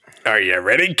Are you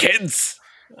ready, kids?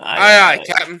 Aye,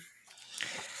 Captain.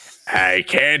 I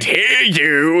can't hear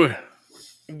you.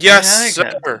 Yes, Aye, sir.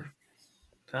 Captain.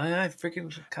 Aye,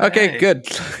 freaking. Okay, good.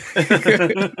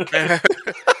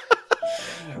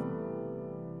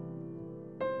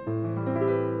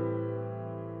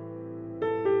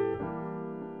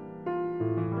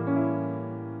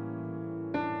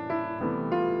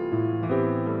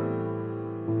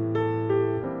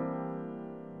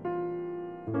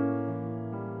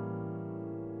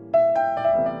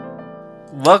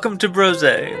 Welcome to Brose,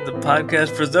 the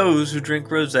podcast for those who drink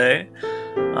rosé.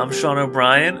 I'm Sean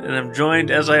O'Brien, and I'm joined,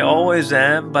 as I always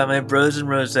am, by my bros in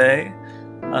rosé.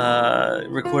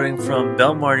 Recording from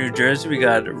Belmar, New Jersey, we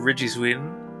got Richie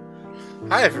Sweden.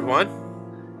 Hi, everyone.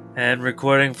 And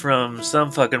recording from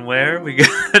some fucking where, we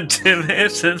got Tim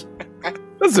Hansen.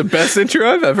 That's the best intro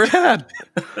I've ever had.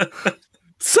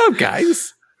 Sup,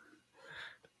 guys?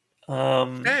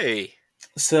 Hey.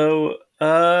 So,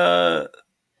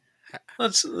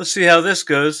 let's see how this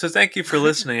goes. So thank you for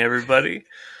listening, everybody.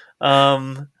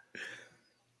 The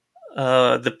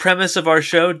premise of our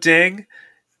show, Ding,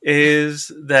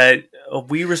 is that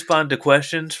we respond to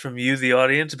questions from you, the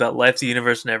audience, about life, the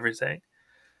universe, and everything.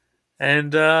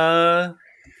 And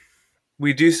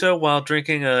we do so while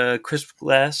drinking a crisp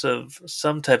glass of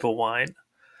some type of wine.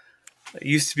 It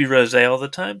used to be rosé all the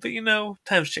time, but you know,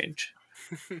 times change.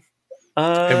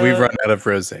 And we've run out of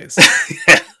rosés.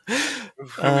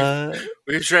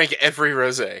 We've drank every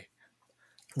rosé.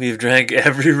 We've drank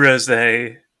every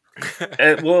rosé.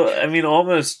 Well, I mean,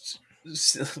 almost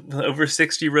over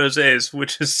 60 rosés,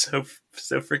 which is so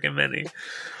freaking many.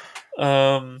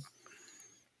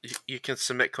 You can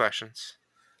submit questions.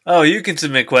 Oh, you can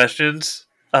submit questions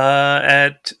to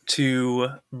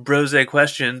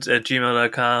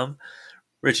brosequestions@gmail.com.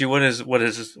 Richie, what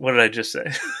did I just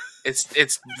say?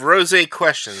 It's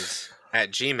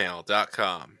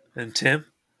rosequestions@gmail.com. And Tim?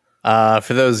 For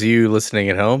those of you listening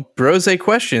at home,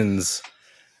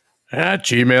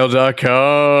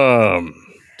 brosequestions@gmail.com.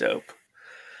 Dope.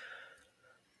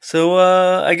 So,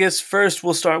 I guess first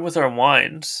we'll start with our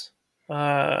wines.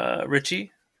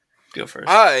 Richie, go first.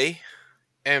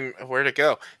 Where'd it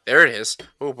go? There it is.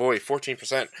 Oh boy,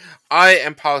 14%. I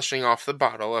am polishing off the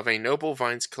bottle of a Noble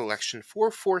Vines Collection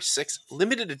 446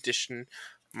 limited edition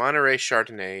Monterey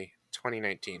Chardonnay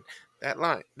 2019. That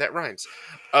rhymes.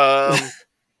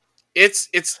 It's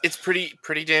pretty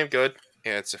damn good.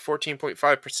 Yeah, it's a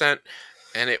 14.5%,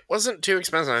 and it wasn't too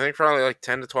expensive. I think probably like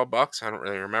 $10 to $12. I don't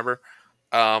really remember.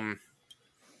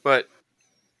 But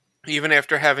even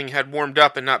after having had warmed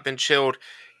up and not been chilled,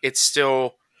 it's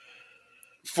still,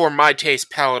 for my taste,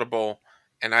 palatable,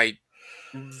 and I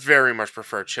very much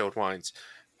prefer chilled wines.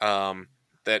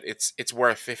 That it's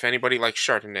worth. If anybody likes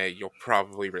Chardonnay, you'll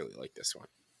probably really like this one.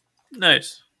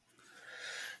 Nice.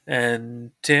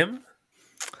 And Tim?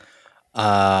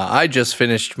 I just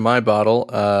finished my bottle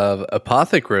of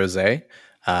Apothic Rosé.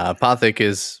 Apothic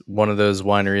is one of those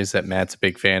wineries that Matt's a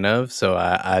big fan of, so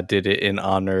I did it in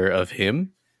honor of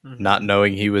him, not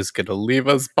knowing he was going to leave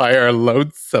us by our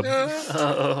lonesome.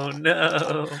 Oh,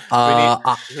 no.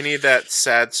 We need that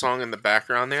sad song in the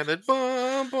background there. That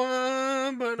bum,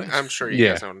 bum, bum. I'm sure you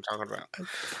guys know what I'm talking about.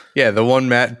 Yeah, the one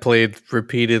Matt played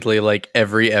repeatedly like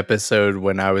every episode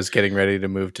when I was getting ready to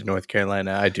move to North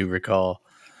Carolina. I do recall.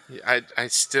 I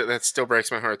still, that still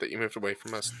breaks my heart that you moved away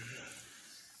from us.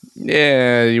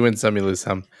 Yeah, you win some, you lose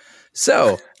some.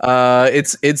 So,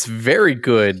 it's very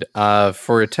good.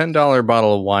 For a $10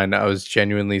 bottle of wine, I was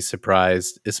genuinely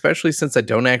surprised, especially since I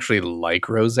don't actually like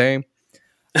rosé.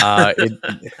 I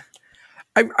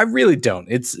really don't.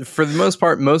 It's, for the most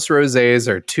part, most rosés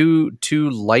are too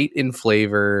light in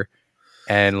flavor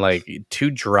and like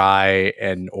too dry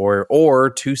and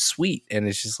or too sweet, and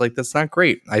it's just like, that's not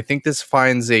great. I think this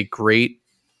finds a great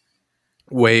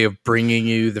way of bringing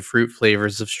you the fruit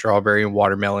flavors of strawberry and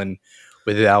watermelon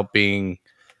without being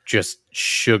just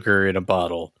sugar in a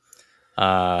bottle.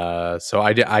 So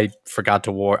I forgot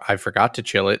to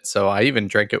chill it, so I even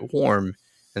drank it warm,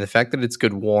 and the fact that it's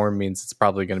good warm means it's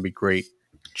probably going to be great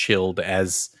chilled,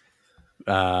 as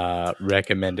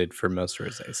recommended for most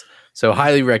rosés. So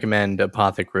highly recommend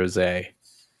Apothic Rosé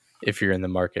if you're in the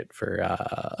market for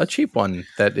a cheap one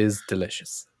that is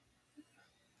delicious.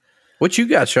 What you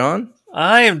got, Sean?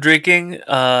 I am drinking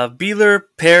Bieler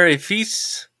Père et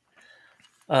Fils,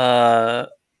 a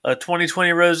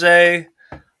 2020 rosé,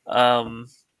 and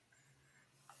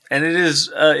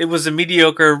it was a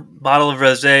mediocre bottle of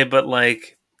rosé, but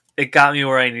like it got me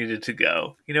where I needed to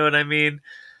go. You know what I mean?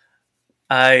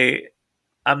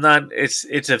 I'm not.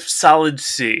 It's a solid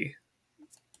C.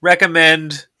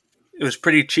 Recommend. It was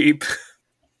pretty cheap.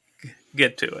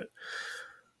 Get to it.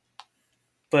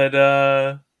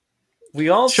 But we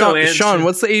also Sean,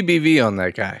 what's the ABV on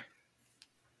that guy?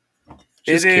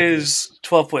 It is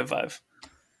 12.5.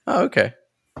 Oh, okay.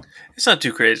 It's not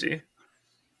too crazy.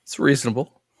 It's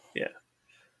reasonable. Yeah.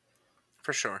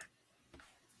 For sure.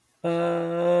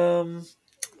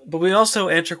 But we also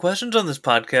answer questions on this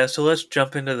podcast, so let's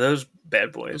jump into those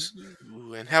bad boys.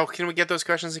 Ooh, and how can we get those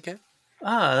questions again?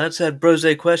 That's at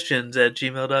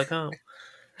brosequestions@gmail.com.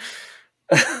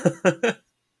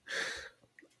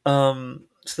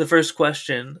 So the first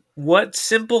question: what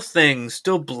simple thing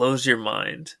still blows your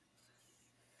mind?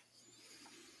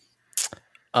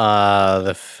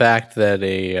 The fact that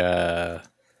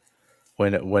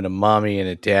when a mommy and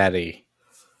a daddy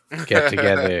get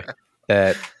together,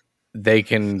 that they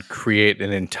can create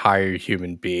an entire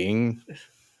human being.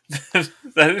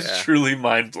 That is truly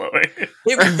mind blowing.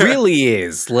 It really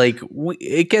is. Like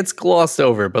it gets glossed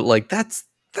over, but like that's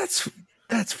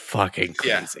fucking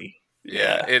crazy.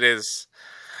 Yeah, it is.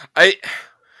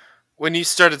 When you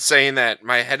started saying that,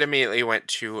 my head immediately went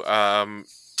to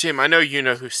Tim. I know you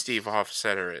know who Steve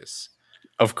Hofstetter is.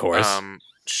 Of course.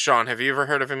 Sean, have you ever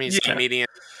heard of him? He's a comedian.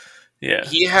 Yeah.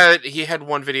 He had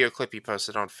one video clip he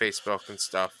posted on Facebook and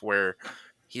stuff where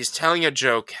he's telling a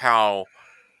joke how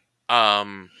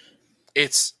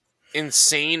it's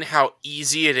insane how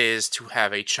easy it is to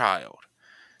have a child.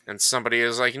 And somebody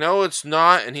is like, "No, it's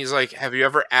not." And he's like, "Have you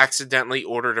ever accidentally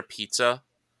ordered a pizza?"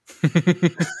 And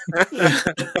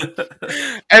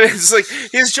it's like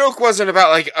his joke wasn't about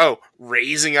like, "Oh,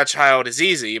 raising a child is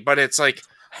easy," but it's like,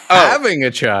 having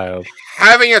a child.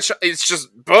 It's just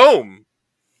boom.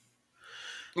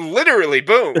 Literally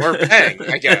boom or bang,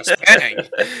 I guess. Bang.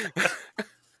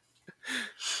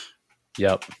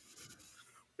 Yep.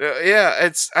 Yeah,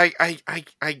 it's I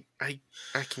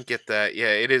can get that.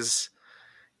 Yeah, it is.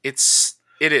 It's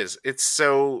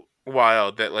so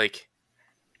wild that like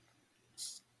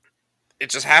it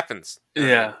just happens.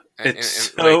 Yeah,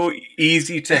 it's so like,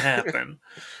 easy to happen.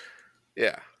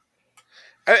 Yeah,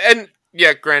 and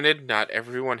yeah, granted, not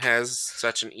everyone has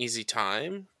such an easy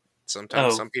time.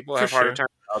 Sometimes some people have harder time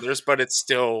than others, but it's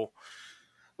still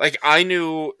like I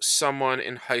knew someone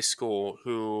in high school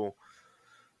who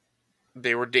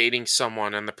they were dating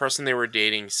someone, and the person they were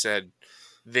dating said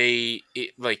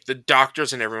like the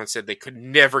doctors and everyone said they could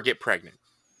never get pregnant.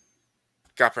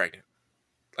 Got pregnant.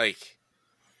 Like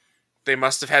they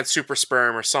must have had super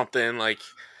sperm or something. Like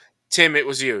Tim, it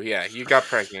was you. Yeah, you got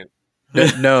pregnant.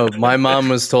 No, my mom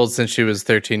was told since she was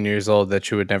 13 years old that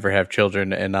she would never have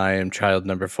children, and I am child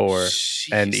number 4. Jeez.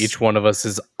 And each one of us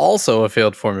is also a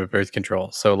failed form of birth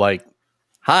control. So, like,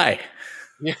 hi.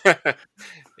 Yeah.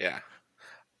 Yeah.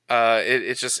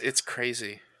 It's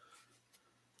crazy.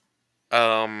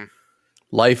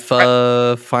 Life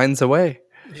finds a way.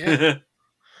 Yeah.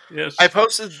 Yes. I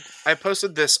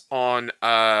posted this on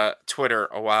Twitter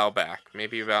a while back,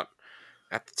 maybe about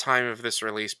at the time of this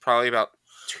release, probably about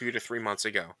 2 to 3 months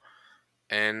ago.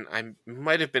 And I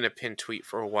might have been a pinned tweet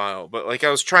for a while, but like I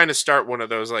was trying to start one of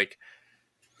those like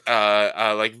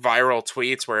viral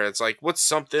tweets where it's like, what's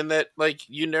something that like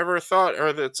you never thought,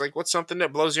 or that's like, what's something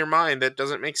that blows your mind that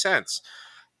doesn't make sense?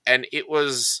 And it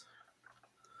was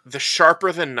the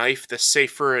sharper the knife, the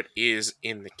safer it is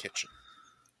in the kitchen.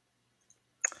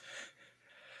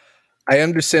 I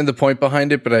understand the point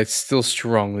behind it, but I still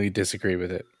strongly disagree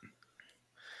with it.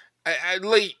 I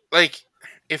like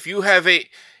if you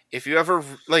ever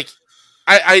like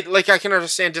I can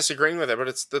understand disagreeing with it, but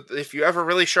if you have a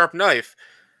really sharp knife,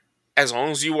 as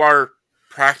long as you are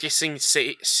practicing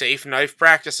safe knife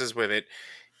practices with it,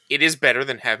 it is better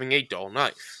than having a dull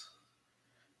knife.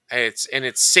 It's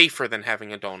safer than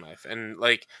having a dull knife. And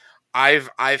like I've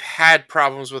had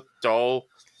problems with dull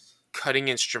cutting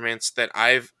instruments that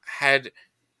I've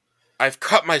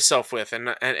cut myself with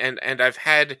and I've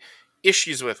had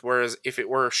issues with, whereas if it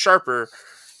were sharper,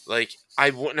 like I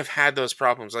wouldn't have had those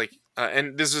problems. Like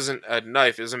and this isn't a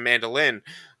knife, it was a mandolin,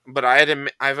 but I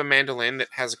have a mandolin that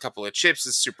has a couple of chips,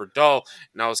 it's super dull,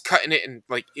 and I was cutting it and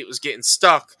like it was getting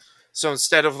stuck. So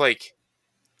instead of like,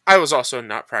 I was also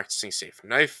not practicing safe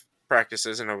knife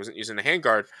practices and I wasn't using the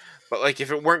handguard, but like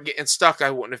if it weren't getting stuck, I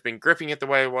wouldn't have been gripping it the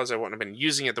way I was, I wouldn't have been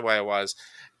using it the way I was,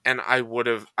 and I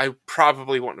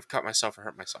probably wouldn't have cut myself or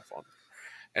hurt myself on it.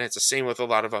 And it's the same with a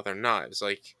lot of other knives.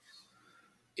 Like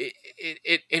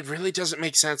it really doesn't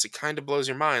make sense. It kind of blows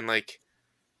your mind. Like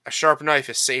a sharp knife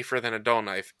is safer than a dull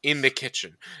knife in the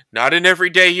kitchen, not in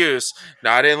everyday use,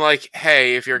 not in like,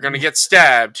 hey, if you're gonna get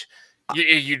stabbed,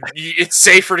 it's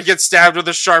safer to get stabbed with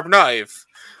a sharp knife.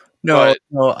 No,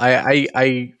 I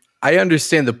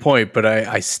understand the point, but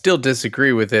I still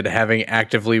disagree with it, having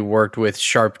actively worked with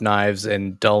sharp knives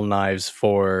and dull knives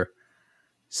for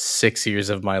 6 years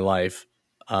of my life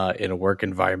in a work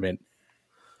environment.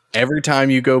 Every time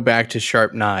you go back to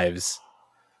sharp knives,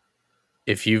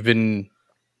 if you've been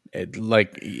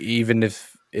even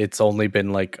if it's only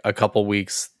been like a couple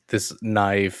weeks, this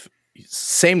knife,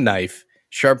 same knife,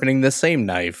 sharpening the same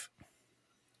knife,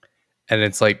 and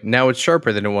it's like now it's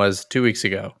sharper than it was 2 weeks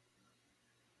ago.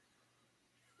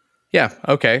 Yeah,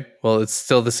 okay. Well, it's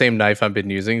still the same knife I've been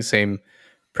using, same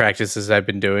practices I've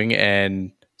been doing,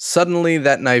 and suddenly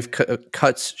that knife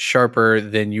cuts sharper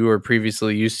than you were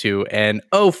previously used to, and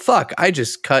oh fuck, I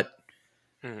just cut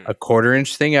a 1/4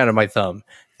 inch thing out of my thumb.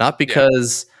 Not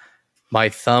because my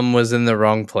thumb was in the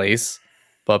wrong place,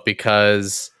 but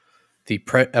because the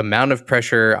amount of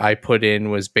pressure I put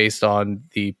in was based on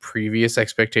the previous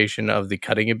expectation of the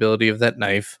cutting ability of that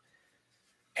knife,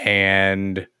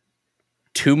 and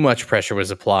too much pressure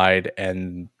was applied,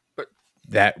 and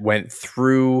that went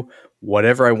through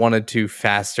whatever I wanted to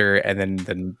faster, and then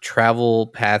the travel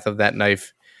path of that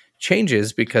knife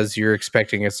changes because you're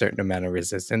expecting a certain amount of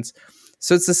resistance.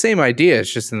 So it's the same idea,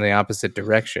 it's just in the opposite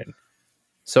direction.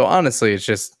 So honestly, it's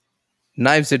just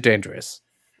knives are dangerous.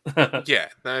 Yeah,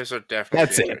 knives are definitely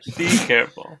That's dangerous. it. Be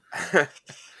careful.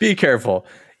 Be careful.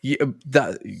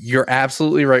 You're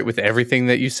absolutely right with everything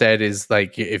that you said. Is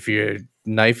like, if your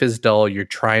knife is dull, you're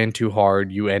trying too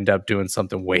hard, you end up doing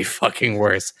something way fucking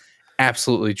worse.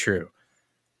 Absolutely true.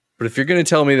 But if you're going to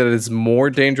tell me that it's more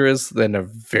dangerous than a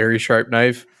very sharp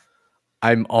knife,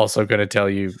 I'm also going to tell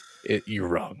you you're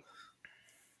wrong.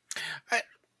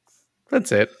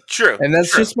 That's it. True. And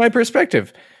that's just my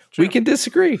perspective. True. We can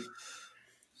disagree.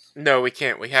 No, we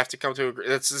can't. We have to come to agree.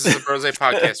 This is a Brose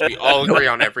podcast. We all agree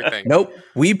on everything. Nope.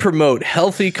 We promote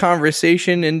healthy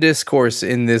conversation and discourse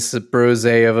in this Brose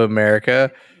of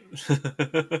America.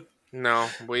 No,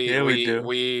 we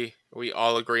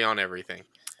all agree on everything.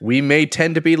 We may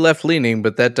tend to be left leaning,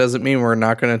 but that doesn't mean we're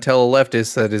not going to tell a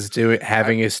leftist that is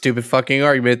having a stupid fucking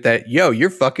argument that, yo, you're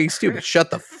fucking stupid. Shut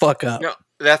the fuck up. No,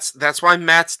 that's why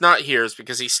Matt's not here, is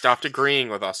because he stopped agreeing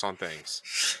with us on things.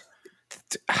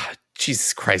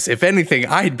 Jesus Christ. If anything,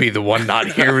 I'd be the one not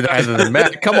here rather than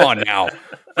Matt. Come on now.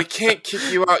 We can't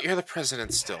kick you out. You're the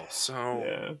president still.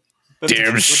 So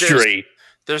damn straight.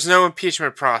 There's no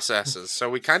impeachment processes, so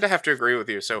we kind of have to agree with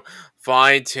you. So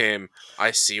fine, Tim.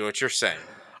 I see what you're saying.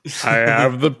 I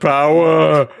have the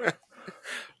power.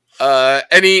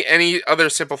 Any other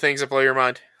simple things that blow your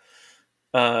mind?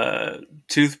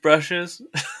 Toothbrushes.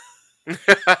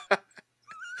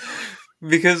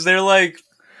 Because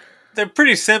they're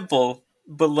pretty simple,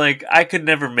 but like I could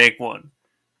never make one.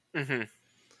 Mm-hmm.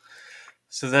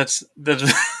 So that's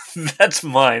that's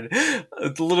mine.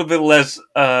 It's a little bit less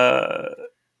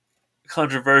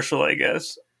controversial, I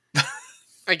guess.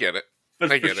 I get it.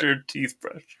 But I for get sure, it.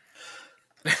 toothbrush.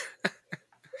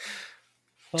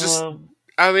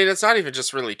 I mean, it's not even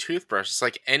just really toothbrush. It's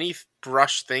like any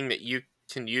brush thing that you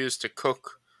can use to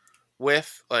cook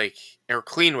with, like, or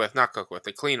clean with, not cook with,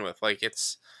 clean with. Like,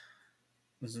 it's.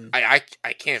 Mm-hmm.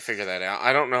 I can't figure that out.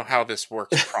 I don't know how this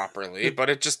works properly, but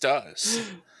it just does.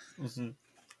 Mm-hmm.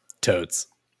 Totes.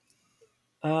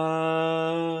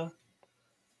 The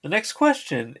next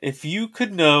question. If you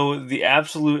could know the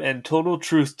absolute and total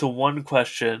truth to one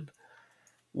question,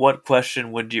 what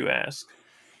question would you ask?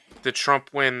 Did Trump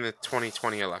win the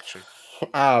 2020 election?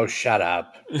 Oh, shut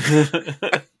up.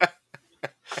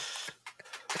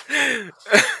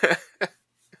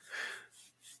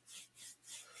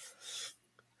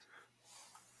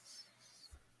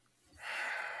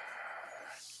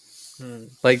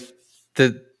 Like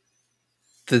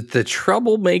the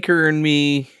troublemaker in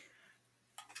me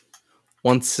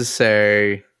wants to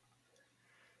say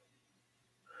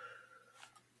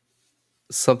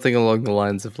something along the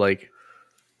lines of like,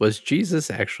 was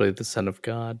Jesus actually the Son of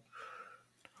God?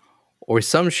 Or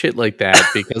some shit like that,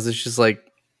 because it's just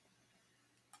like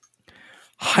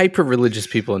hyper religious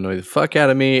people annoy the fuck out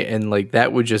of me, and like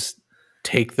that would just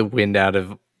take the wind out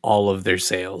of all of their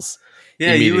sails.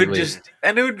 Yeah, you would just,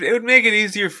 and it would make it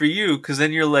easier for you, because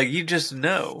then you're like, you just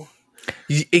know.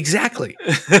 Exactly.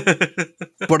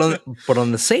 but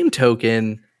on the same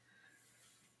token,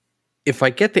 if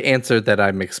I get the answer that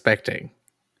I'm expecting,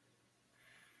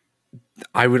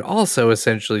 I would also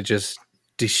essentially just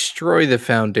destroy the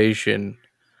foundation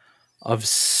of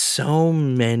so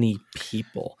many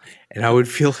people, and I would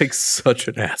feel like such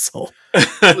an asshole.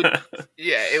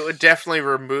 It would definitely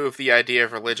remove the idea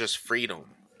of religious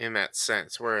freedom in that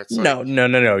sense, where it's like,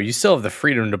 no. You still have the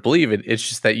freedom to believe it. It's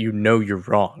just that you know you're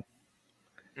wrong.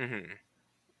 Mm-hmm.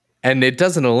 And it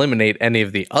doesn't eliminate any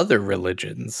of the other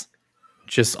religions,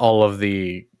 just all of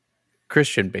the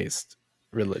Christian-based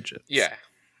religions. Yeah.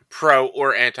 pro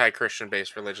or anti-Christian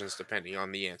based religions, depending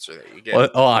on the answer that you get. Well,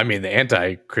 oh, I mean, the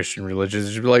anti-Christian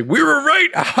religions would be like, we were right.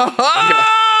 Ha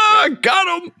ha!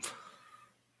 Got him.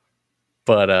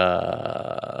 But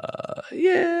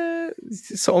yeah.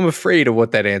 So I'm afraid of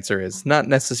what that answer is. Not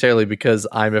necessarily because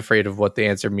I'm afraid of what the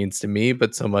answer means to me,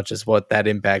 but so much as what that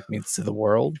impact means to the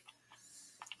world.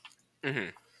 Mm-hmm.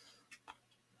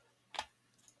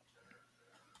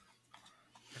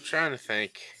 I'm trying to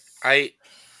think. I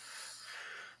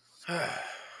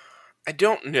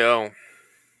don't know.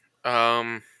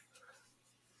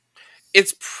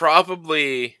 It's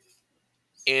probably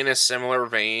in a similar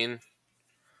vein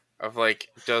of like,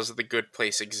 does the good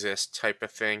place exist type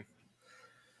of thing.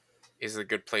 Is the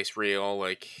good place real?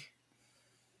 Like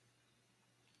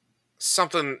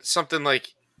something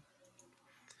like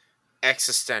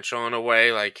existential in a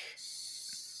way. Like,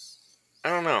 I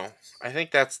don't know. I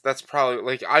think that's probably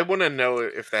like, I want to know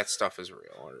if that stuff is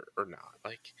real or not.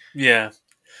 Like, Yeah.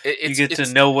 You get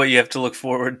to know what you have to look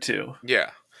forward to.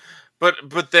 Yeah.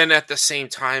 But then at the same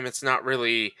time, it's not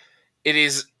really. It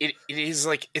is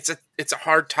like it's a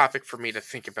hard topic for me to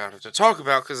think about or to talk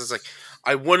about, because it's like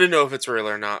I want to know if it's real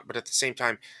or not. But at the same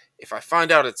time, if I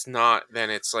find out it's not, then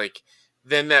it's like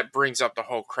then that brings up the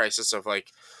whole crisis of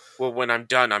like, well, when I'm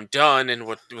done, and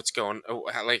what's going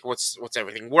like what's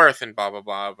everything worth and blah blah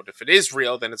blah. But if it is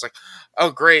real, then it's like,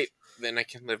 oh great, then I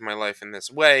can live my life in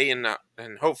this way and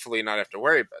hopefully not have to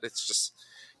worry about it. It's just.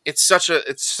 It's such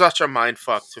a mind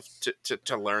fuck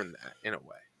to learn that in a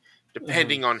way,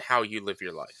 depending on how you live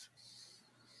your life.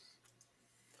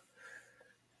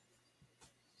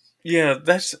 Yeah,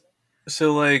 that's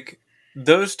so like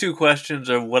those two questions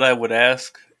are what I would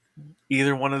ask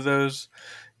either one of those,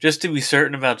 just to be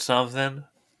certain about something.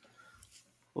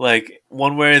 Like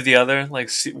one way or the other, like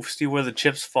see where the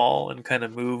chips fall and kind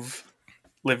of live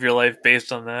your life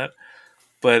based on that.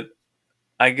 But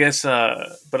I guess,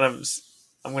 but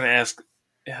I'm going to ask,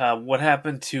 what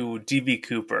happened to DB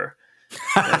Cooper?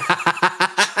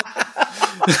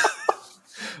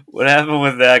 What happened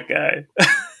with that guy?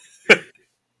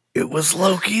 It was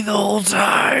Loki the whole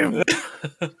time.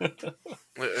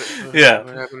 Yeah.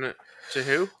 What happened to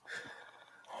who?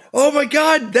 Oh my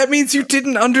god, that means you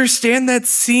didn't understand that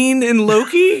scene in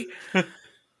Loki?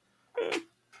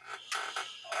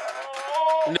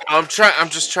 No, I'm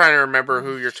just trying to remember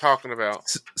who you're talking about.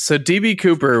 So DB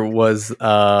Cooper was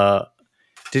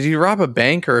did he rob a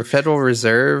bank or a Federal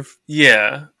Reserve?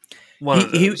 Yeah.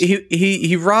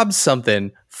 He robs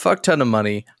something, fuck ton of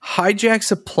money,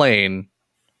 hijacks a plane,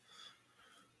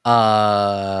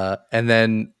 and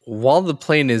then while the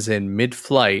plane is in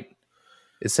mid-flight,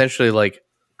 essentially like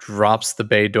drops the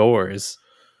bay doors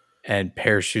and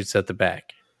parachutes at the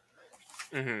back.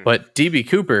 Mm-hmm. But DB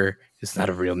Cooper is not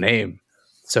a real name.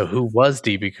 So who was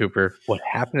DB Cooper? What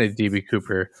happened to DB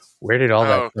Cooper? Where did all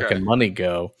that fucking money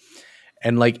go?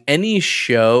 And like any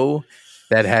show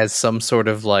that has some sort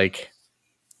of like,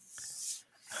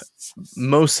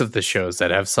 most of the shows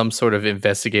that have some sort of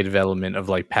investigative element of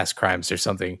like past crimes or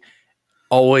something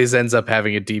always ends up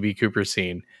having a DB Cooper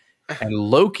scene. And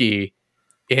Loki,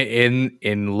 in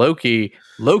Loki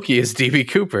is DB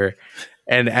Cooper.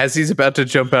 And as he's about to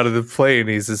jump out of the plane,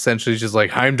 he's essentially just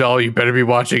like, Heimdall, you better be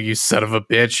watching, you son of a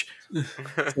bitch.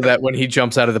 So that when he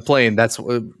jumps out of the plane, that's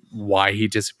why he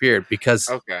disappeared.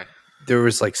 Because there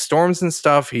was like storms and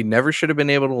stuff. He never should have been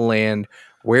able to land.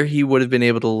 Where he would have been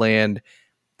able to land,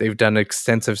 they've done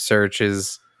extensive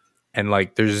searches. And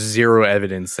like, there's zero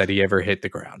evidence that he ever hit the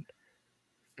ground.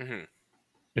 Mm-hmm.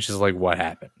 Which is like, what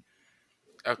happened?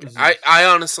 Okay. I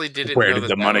honestly didn't know. Where did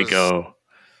the money go?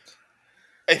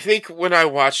 I think when I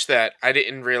watched that, I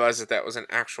didn't realize that was an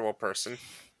actual person.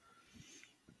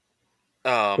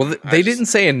 Well, they didn't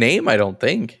say a name, I don't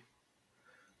think.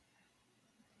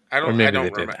 I don't remember.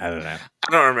 I don't know.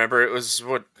 I don't remember. It was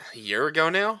a year ago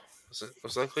now?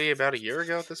 Was likely about a year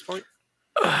ago at this point?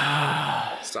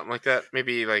 Something like that.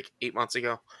 Maybe like 8 months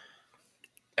ago.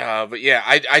 But yeah,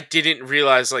 I didn't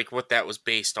realize like what that was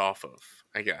based off of,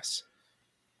 I guess.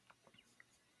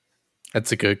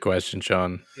 That's a good question,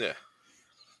 Sean. Yeah.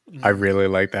 I really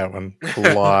like that one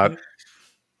a lot.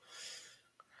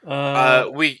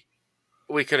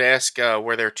 We could ask,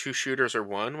 were there two shooters or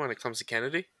one when it comes to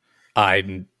Kennedy?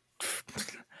 I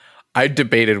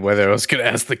debated whether I was going to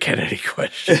ask the Kennedy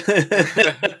question.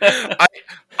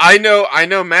 I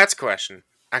know Matt's question.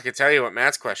 I can tell you what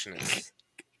Matt's question is.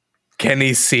 Can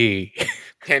he see?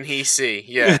 Can he see?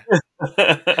 Yeah.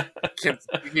 Can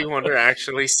Stevie Wonder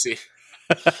actually see?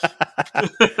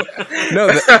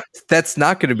 No, that's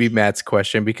not going to be Matt's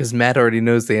question, because Matt already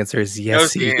knows the answer is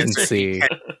yes, he can see.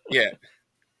 Yeah.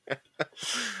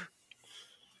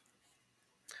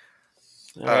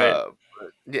 All right.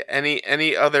 Yeah,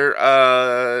 any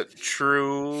other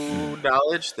true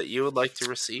knowledge that you would like to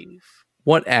receive?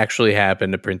 What actually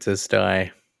happened to Princess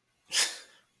Di?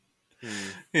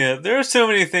 Yeah, there are so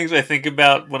many things I think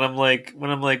about when I'm like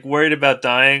worried about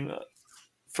dying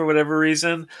for whatever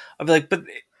reason. I'll be like, but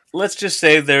let's just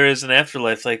say there is an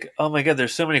afterlife. Like, oh my god,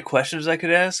 there's so many questions I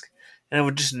could ask, and I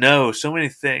would just know so many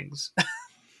things.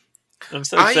 I'm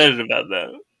so excited about that.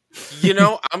 You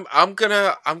know, I'm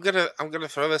gonna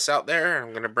throw this out there.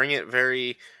 I'm gonna bring it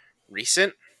very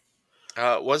recent.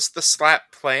 Was the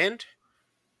slap planned,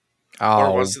 or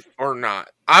Oh, was it or not?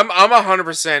 I'm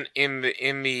 100% in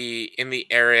the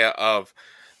area of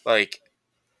like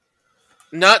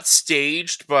not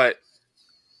staged, but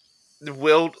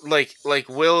Will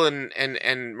Will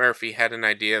and Murphy had an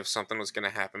idea of something was going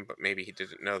to happen, but maybe he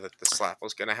didn't know that the slap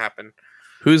was going to happen.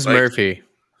 who's Like, Murphy?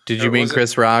 Did you mean was it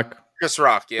Chris Rock? Chris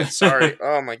Rock? Yeah, sorry.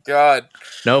 Oh my god.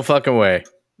 No fucking way.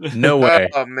 No way.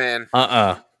 Oh man.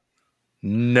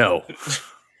 No.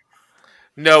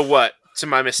 No, what to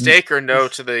my mistake or no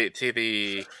to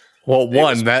the? Well, It was-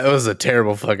 one, that was a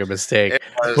terrible fucking mistake. It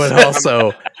was- But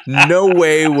also, no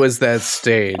way was that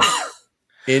staged.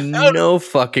 In no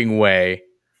fucking way.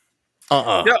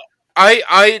 No,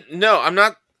 I no, I'm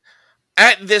not.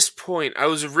 At this point, I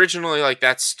was originally like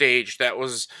that stage that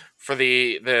was for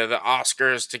the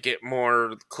Oscars to get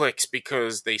more clicks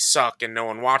because they suck and no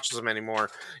one watches them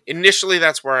anymore. Initially,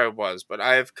 that's where I was, but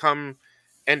I have come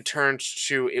and turned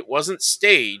to it wasn't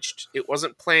staged, it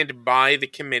wasn't planned by the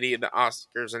committee of the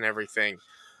Oscars and everything,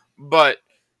 but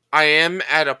I am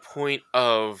at a point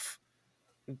of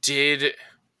did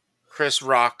Chris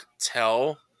Rock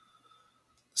tell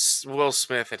Will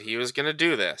Smith that he was going to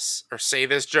do this or say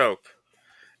this joke?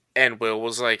 And Will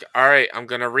was like, all right, I'm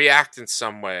going to react in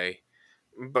some way.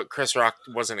 But Chris Rock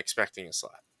wasn't expecting a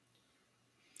slap.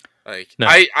 Like, No.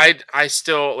 I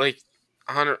still, like,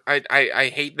 I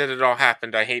hate that it all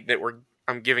happened. I hate that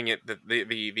I'm giving it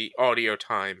the audio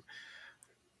time.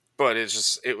 But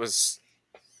it was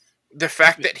the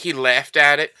fact that he laughed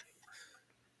at it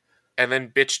and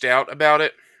then bitched out about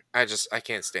it. I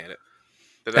can't stand it.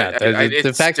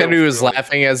 The fact that he was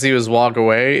laughing as he was walking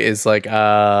away is like,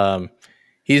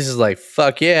 he's just like,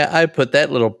 fuck yeah, I put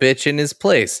that little bitch in his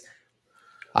place.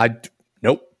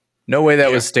 Nope. No way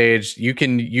that was staged. You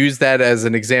can use that as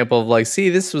an example of like, see,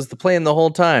 this was the plan the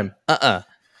whole time.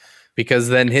 Because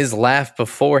then his laugh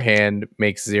beforehand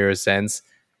makes zero sense.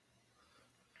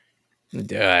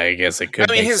 I guess it could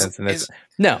make sense in this.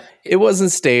 No, it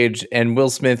wasn't staged, and Will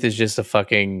Smith is just a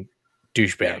fucking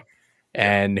douchebag.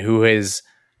 And who has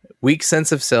weak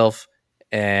sense of self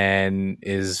and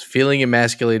is feeling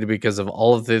emasculated because of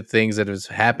all of the things that has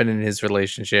happened in his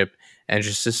relationship, and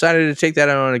just decided to take that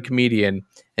out on a comedian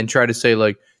and try to say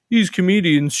like, these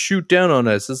comedians shoot down on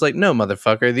us. It's like, no,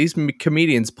 motherfucker, these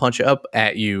comedians punch up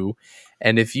at you.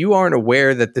 And if you aren't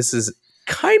aware that this is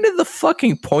kind of the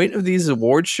fucking point of these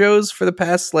award shows for the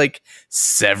past like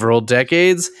several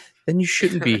decades, then you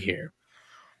shouldn't be here.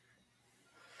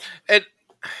 And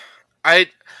I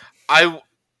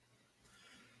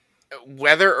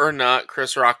whether or not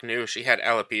Chris Rock knew she had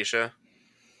alopecia,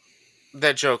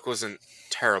 that joke wasn't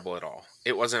terrible at all.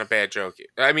 It wasn't a bad joke.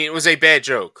 I mean, it was a bad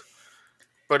joke,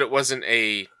 but it wasn't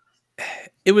a.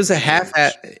 It was a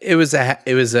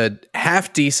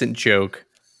half decent joke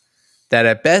that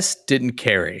at best didn't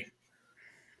carry.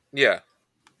 Yeah,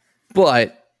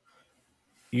 but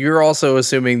you're also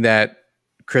assuming that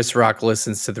Chris Rock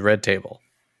listens to the Red Table.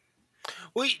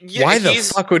 Well, yeah, why the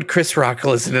fuck would Chris Rock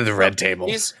listen to the Red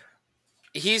Table?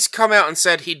 He's come out and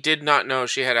said he did not know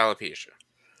she had alopecia.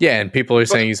 Yeah, and people are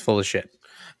saying he's full of shit.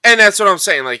 And that's what I'm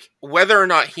saying. Like, whether or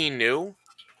not he knew,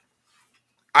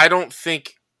 I don't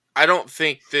think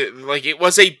that, like, it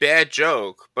was a bad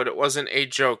joke, but it wasn't a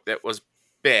joke that was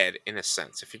bad in a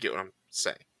sense, if you get what I'm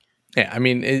saying. Yeah, I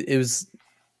mean, it was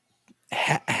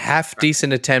half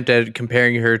decent attempt at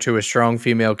comparing her to a strong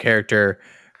female character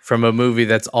from a movie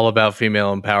that's all about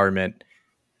female empowerment,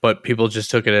 but people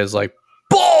just took it as like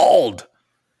bold.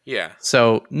 Yeah.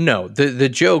 So no, the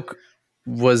joke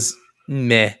was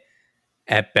meh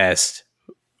at best,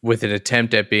 with an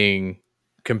attempt at being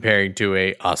comparing to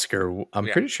a Oscar. I'm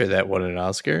pretty sure that won an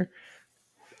Oscar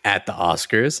at the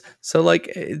Oscars. So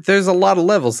like, there's a lot of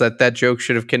levels that joke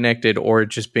should have connected, or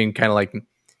just being kind of like,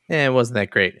 it wasn't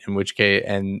that great. In which case,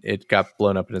 and it got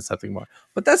blown up into something more.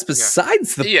 But that's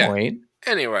besides the point.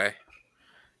 Anyway,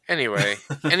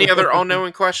 any other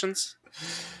all-knowing questions?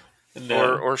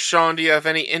 No. Or Sean, do you have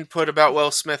any input about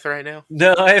Will Smith right now?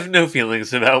 No, I have no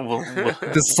feelings about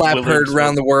the slap heard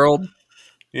around the world.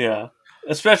 Yeah,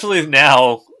 especially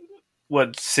now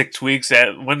what 6 weeks?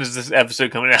 When is this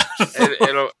episode coming out?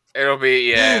 It'll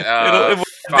be It would have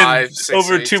 5, been 6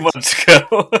 over weeks. 2 months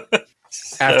ago.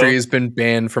 After he's been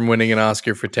banned from winning an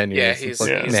Oscar for 10 Yeah, years. It's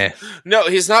like, nah. No,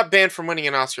 he's not banned from winning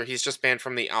an Oscar. He's just banned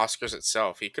from the Oscars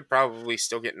itself. He could probably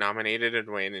still get nominated and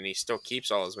win, and he still keeps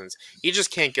all his wins. He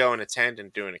just can't go and attend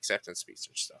and do an acceptance speech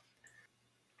and stuff.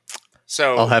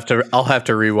 So I'll have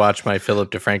to rewatch my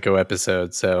Philip DeFranco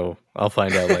episode, so I'll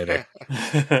find out later.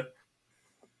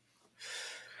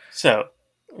 So,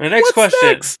 the next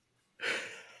question.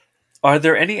 Are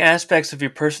there any aspects of your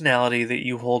personality that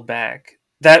you hold back?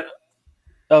 That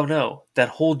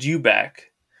hold you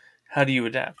back? How do you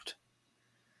adapt?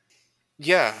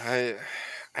 Yeah,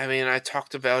 I mean, I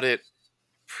talked about it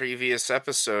previous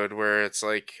episode where it's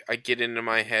like I get into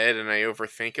my head and I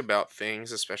overthink about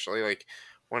things, especially like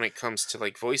when it comes to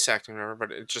like voice acting or whatever,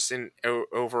 but it's just in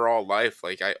overall life,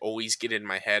 like I always get in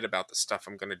my head about the stuff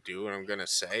I'm gonna do and I'm gonna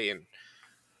say, and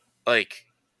like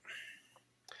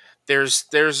there's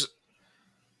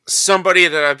somebody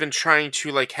that I've been trying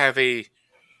to like have a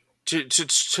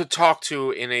to talk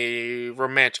to in a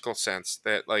romantical sense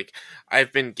that like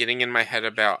I've been getting in my head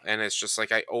about, and it's just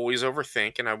like I always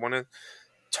overthink and I want to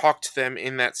talk to them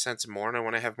in that sense more, and I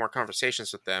want to have more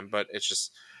conversations with them, but it's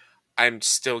just I'm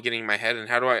still getting in my head. And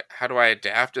how do I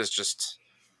adapt is just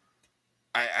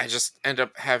I just end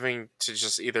up having to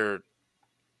just either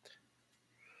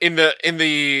in the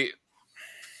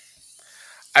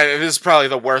this is probably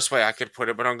the worst way I could put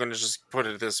it, but I'm going to just put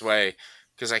it this way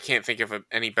because I can't think of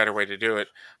any better way to do it.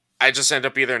 I just end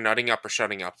up either nutting up or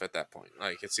shutting up at that point.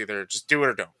 Like it's either just do it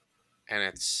or don't, and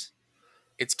it's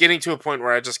getting to a point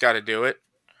where I just got to do it.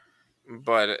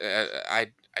 But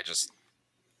I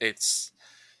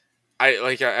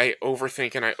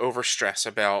overthink and I overstress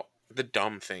about the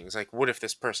dumb things. Like, what if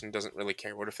this person doesn't really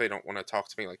care? What if they don't want to talk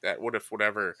to me like that? What if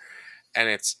whatever? And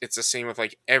it's the same with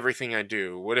like everything I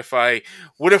do. What if I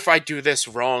do this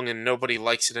wrong and nobody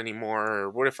likes it anymore? Or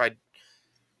what if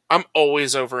I'm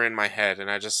always over in my head, and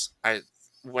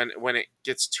when it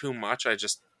gets too much, I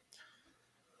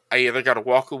either got to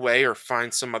walk away or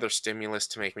find some other stimulus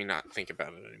to make me not think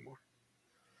about it anymore.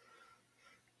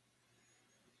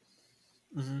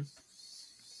 Mm-hmm.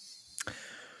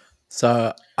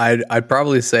 So I'd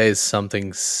probably say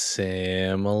something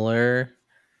similar.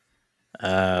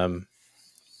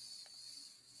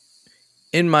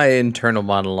 In my internal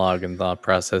monologue and thought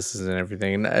processes and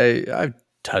everything, and I've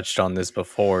touched on this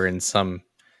before in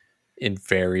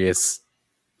various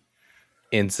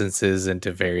instances and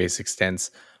to various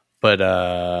extents,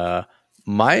 but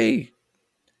my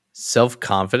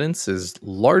self-confidence is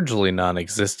largely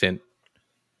non-existent.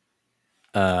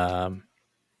 And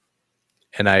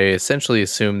I essentially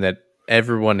assume that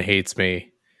everyone hates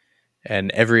me,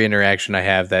 and every interaction I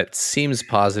have that seems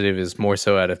positive is more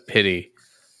so out of pity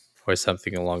or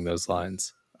something along those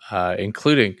lines.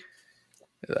 Including,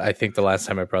 I think the last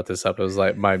time I brought this up, it was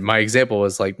like my example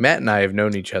was like Matt and I have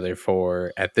known each other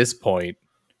for, at this point,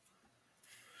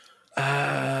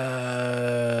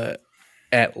 at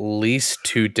least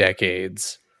 2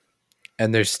 decades.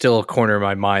 And there's still a corner of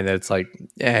my mind that's like,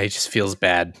 it just feels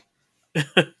bad.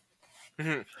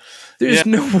 There's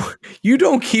you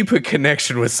don't keep a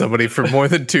connection with somebody for more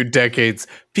than 2 decades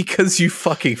because you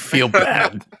fucking feel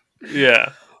bad.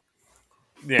 Yeah.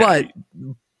 But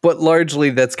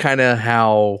largely that's kind of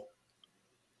how,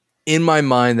 in my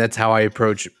mind, that's how I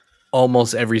approach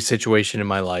almost every situation in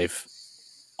my life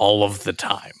all of the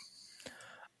time.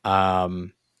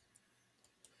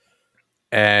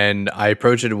 And I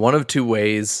approach it in one of 2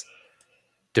 ways,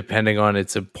 depending on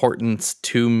its importance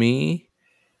to me,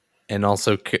 and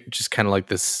also just kind of like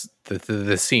this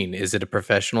the scene. Is it a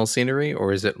professional scenery,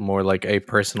 or is it more like a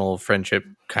personal friendship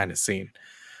kind of scene?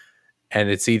 And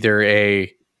it's either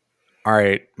all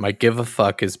right, my give a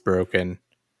fuck is broken,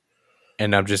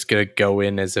 and I'm just going to go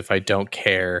in as if I don't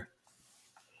care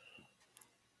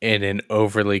in an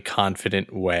overly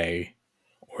confident way,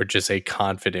 or just a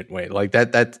confident way. Like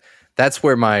that's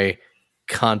where my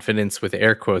confidence with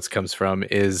air quotes comes from,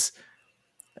 is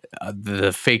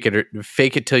the fake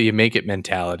it till you make it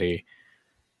mentality.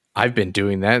 I've been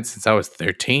doing that since I was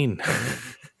 13.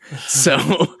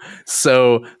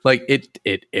 so like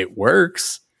it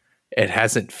works. It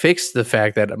hasn't fixed the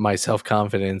fact that my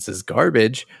self-confidence is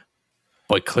garbage,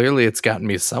 but clearly it's gotten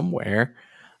me somewhere.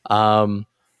 So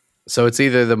it's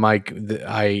either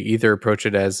I either approach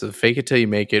it as a fake it till you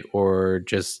make it, or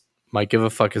just my give a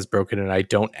fuck is broken and I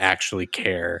don't actually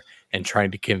care, and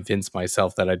trying to convince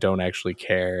myself that I don't actually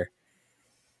care.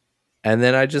 And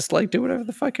then I just like do whatever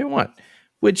the fuck I want.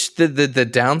 Which the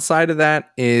downside of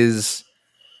that is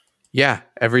Yeah,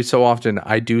 every so often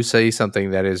I do say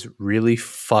something that is really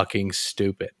fucking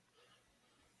stupid.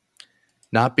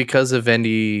 Not because of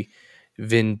any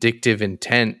vindictive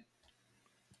intent,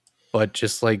 but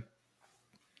just like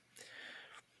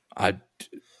I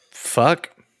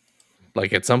fuck.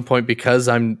 Like at some point because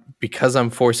I'm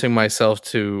forcing myself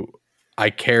to I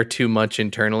care too much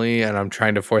internally and I'm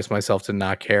trying to force myself to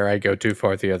not care, I go too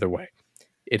far the other way.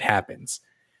 It happens.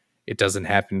 It doesn't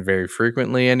happen very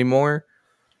frequently anymore,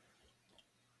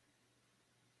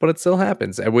 but it still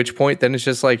happens. At which point then it's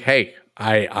just like, hey,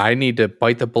 I need to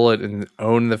bite the bullet and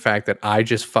own the fact that I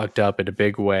just fucked up in a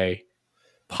big way.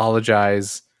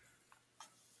 Apologize,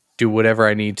 do whatever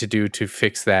I need to do to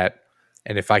fix that.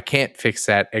 And if I can't fix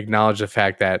that, acknowledge the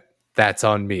fact that that's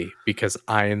on me because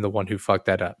I am the one who fucked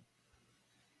that up.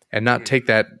 And not take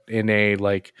that in a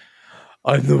like,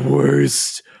 I'm the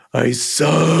worst, I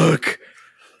suck,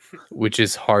 which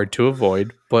is hard to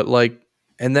avoid. But like,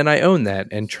 and then I own that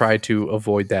and try to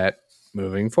avoid that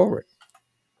moving forward.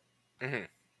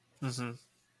 Mm-hmm. Mm-hmm.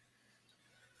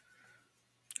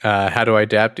 How do I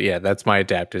adapt? Yeah, that's my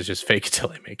adapt is just fake it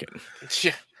till I make it.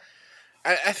 Yeah.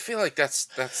 I feel like that's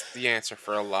the answer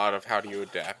for a lot of how do you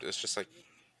adapt. It's just like,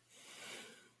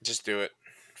 just do it.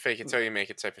 Fake it till you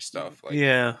make it type of stuff. Like,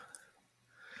 Yeah.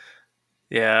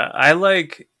 Yeah. I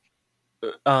like,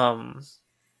 um,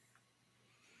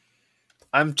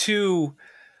 I'm too,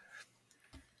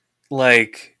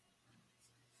 like,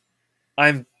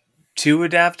 I'm too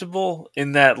adaptable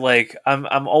in that, like, I'm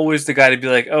always the guy to be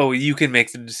like, oh, you can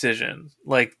make the decision.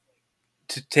 Like,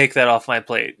 to take that off my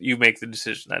plate. You make the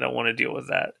decision. I don't want to deal with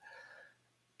that.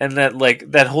 And that, like,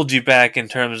 that holds you back in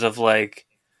terms of, like,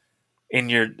 in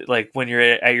your, like, when you're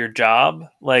at your job,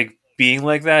 like, being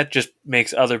like that just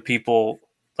makes other people,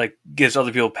 like, gives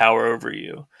other people power over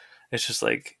you. It's just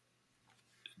like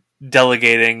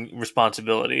delegating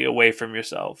responsibility away from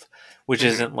yourself, which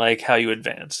isn't like how you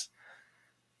advance.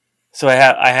 So I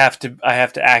have to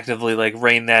actively like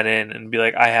rein that in and be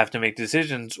like I have to make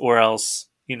decisions or else,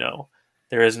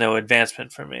 there is no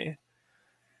advancement for me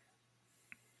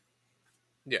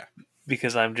yeah.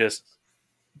 because I'm just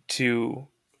too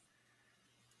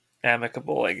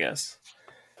amicable, I guess.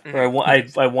 Or I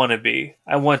want to be.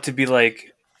 I want to be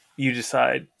like you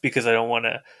decide because I don't want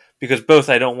to because both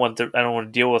I don't want to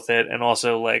deal with it and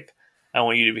also like I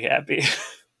want you to be happy.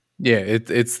 Yeah,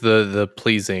 it's the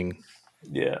pleasing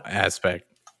Yeah. aspect.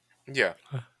 Yeah.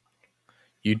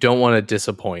 You don't want to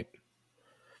disappoint.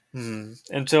 And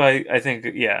so I think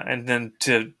yeah, and then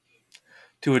to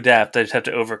adapt, I just have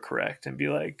to overcorrect and be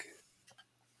like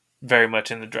very much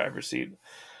in the driver's seat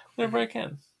whenever I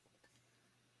can.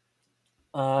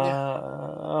 Yeah.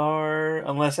 Or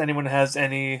unless anyone has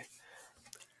any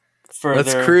Let's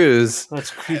further, cruise.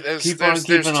 let's keep There's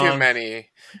keeping too on. many.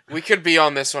 We could be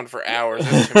on this one for hours.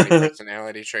 There's too many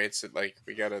personality traits that like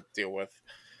we gotta deal with.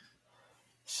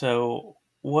 So,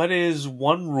 what is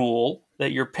one rule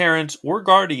that your parents or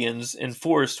guardians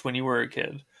enforced when you were a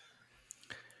kid?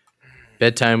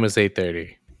 Bedtime was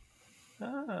 8:30.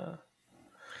 Ah.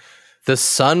 The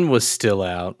sun was still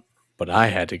out, but I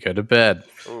had to go to bed.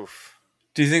 Oof.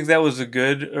 Do you think that was a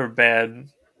good or bad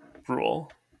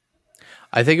rule?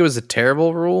 I think it was a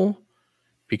terrible rule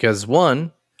because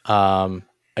one, I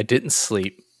didn't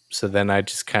sleep, so then I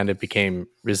just kind of became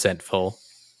resentful.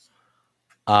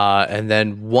 And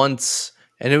then once,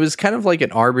 and it was kind of like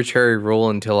an arbitrary rule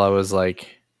until I was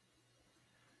like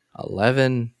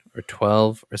 11 or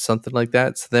 12 or something like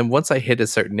that. So then once I hit a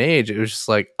certain age, it was just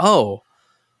like, oh,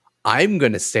 I'm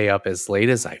going to stay up as late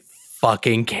as I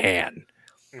fucking can.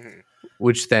 Mm-hmm.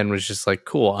 Which then was just like,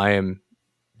 cool, I am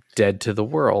dead to the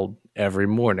world every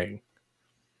morning.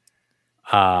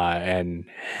 And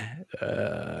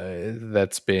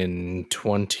that's been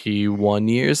 21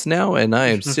 years now, and I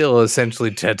am still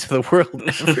essentially dead to the world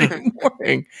every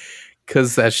morning.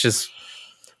 Because that's just,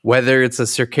 whether it's a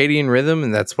circadian rhythm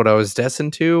and that's what I was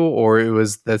destined to, or it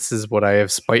was, this is what I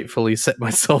have spitefully set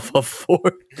myself up for.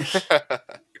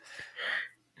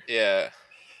 Yeah.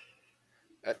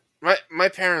 My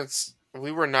parents,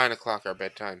 we were 9 o'clock our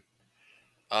bedtime.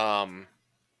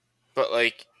 But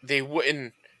like they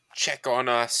wouldn't check on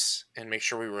us and make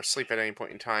sure we were asleep at any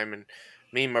point in time. And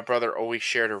me and my brother always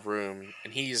shared a room,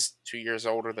 and he's 2 years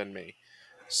older than me,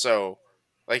 so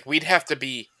like we'd have to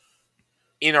be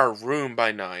in our room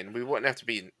by 9. We wouldn't have to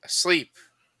be asleep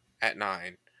at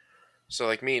 9. So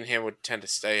like me and him would tend to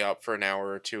stay up for an hour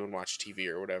or two and watch TV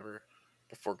or whatever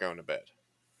before going to bed.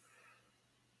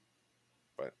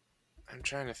 But I'm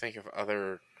trying to think of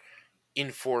other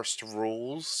enforced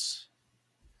rules.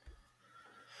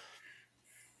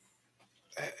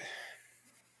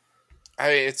 I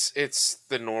mean, it's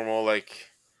the normal like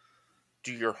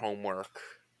do your homework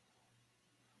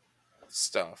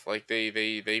stuff. Like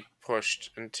they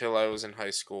pushed until I was in high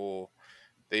school.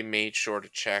 They made sure to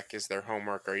check, is there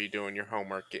homework? Are you doing your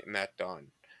homework? Getting that done.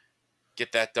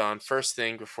 Get that done first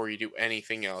thing before you do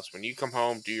anything else. When you come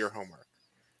home, do your homework.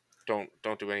 Don't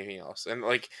do anything else. And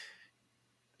like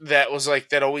that was like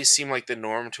that always seemed like the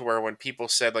norm, to where when people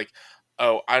said like,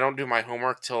 "Oh, I don't do my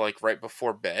homework till like right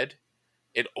before bed,"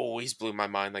 it always blew my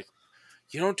mind. Like,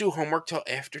 you don't do homework till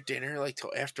after dinner, like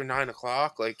till after 9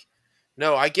 o'clock. Like,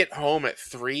 no, I get home at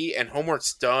 3 and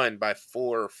homework's done by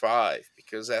 4 or 5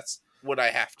 because that's what I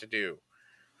have to do.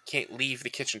 Can't leave the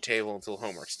kitchen table until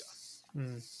homework's done.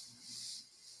 Hmm.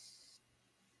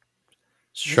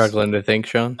 Struggling to think,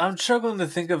 Sean. I'm struggling to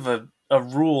think of a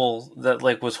rule that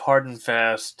like was hard and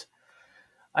fast.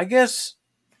 I guess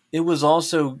it was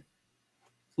also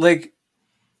like,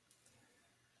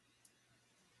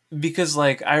 because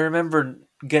like I remember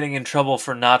getting in trouble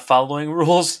for not following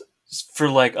rules for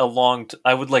like a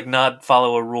I would like not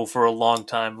follow a rule for a long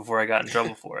time before I got in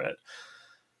trouble for it.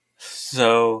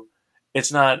 So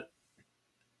it's not.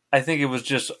 I think it was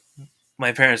just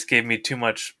my parents gave me too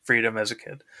much freedom as a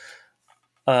kid.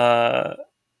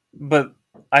 But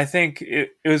I think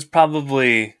it was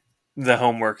probably the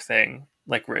homework thing,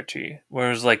 like Richie, where it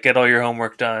was like, get all your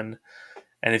homework done,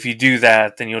 and if you do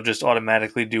that, then you'll just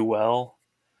automatically do well.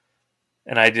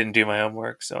 And I didn't do my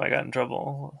homework, so I got in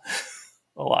trouble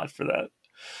a lot for that.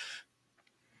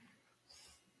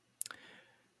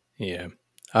 Yeah.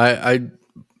 I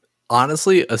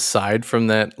honestly, aside from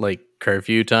that like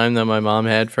curfew time that my mom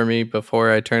had for me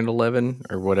before I turned 11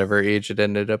 or whatever age it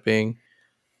ended up being,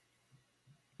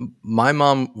 my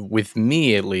mom, with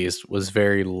me at least, was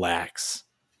very lax.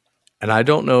 And I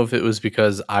don't know if it was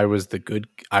because I was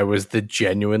the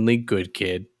genuinely good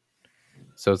kid.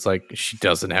 So it's like she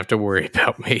doesn't have to worry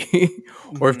about me.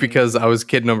 Or if because I was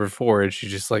kid number 4 and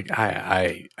she's just like,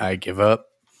 I give up.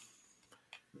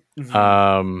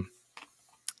 Mhm.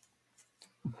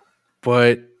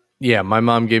 But yeah, my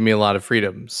mom gave me a lot of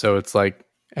freedom. So it's like,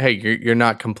 hey, you're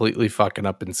not completely fucking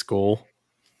up in school.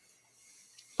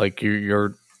 Like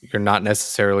you're not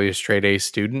necessarily a straight A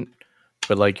student,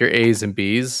 but like your A's and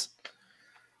B's,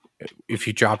 if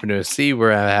you drop into a C,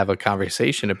 we're gonna have a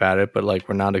conversation about it, but like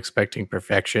we're not expecting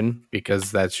perfection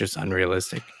because that's just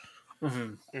unrealistic.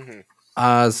 Mhm.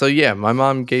 So yeah, my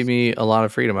mom gave me a lot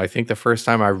of freedom. I think the first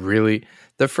time I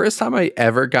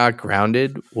ever got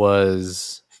grounded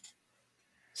was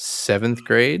 7th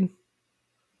grade.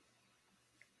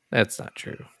 That's not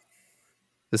true.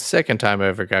 The second time I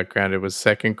ever got grounded was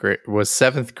 7th grade,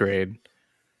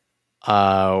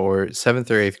 or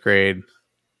 7th or 8th grade,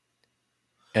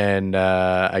 and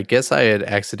I guess I had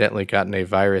accidentally gotten a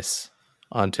virus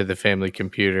onto the family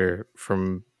computer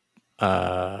from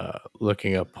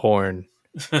looking up porn,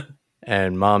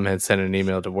 and mom had sent an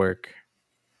email to work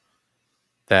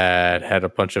that had a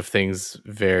bunch of things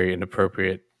very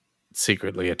inappropriate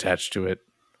secretly attached to it,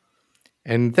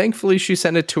 and thankfully she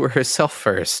sent it to herself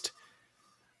first.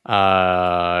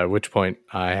 At which point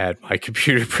I had my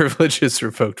computer privileges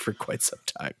revoked for quite some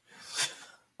time.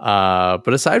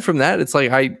 But aside from that, it's like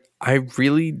I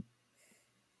really,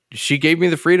 she gave me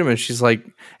the freedom, and she's like,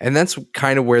 and that's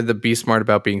kind of where the be smart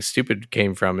about being stupid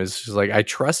came from. Is she's like, I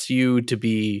trust you to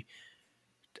be,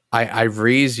 I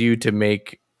raise you to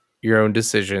make your own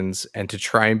decisions and to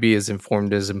try and be as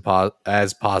informed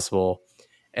as possible.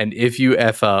 And if you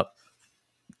F up,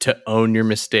 to own your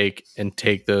mistake and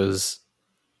take those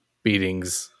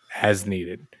beatings as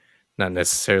needed. Not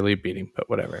necessarily a beating, but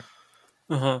whatever.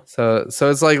 Uh-huh. So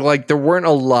it's like there weren't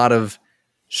a lot of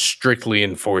strictly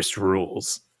enforced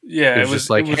rules. Yeah, It was just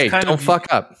like, hey, kind don't of, fuck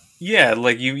up. yeah,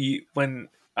 like you when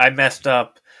I messed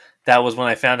up, that was when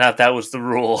I found out that was the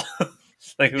rule.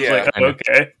 Like it was Yeah. like, I oh, know.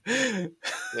 okay.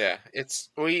 Yeah,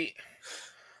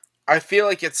 I feel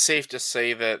like it's safe to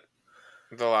say that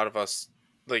a lot of us,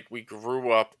 like, we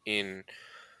grew up in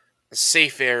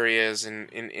safe areas and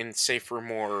in safer,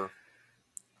 more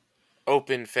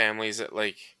open families, that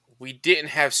like we didn't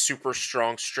have super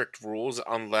strong strict rules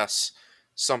unless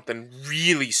something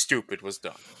really stupid was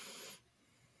done.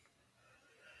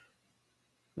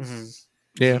 Mm-hmm.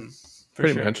 Yeah, For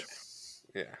pretty sure. much.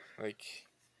 Yeah, like,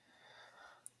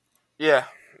 yeah,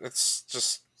 it's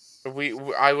just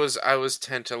I was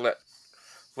tend to let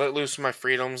loose my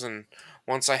freedoms, and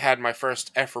once I had my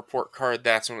first F report card,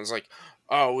 that's when it was like,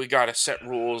 oh, we gotta set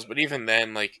rules. But even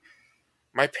then, like,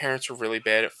 my parents were really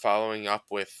bad at following up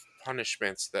with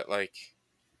punishments that, like,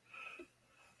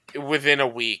 within a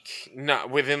week, not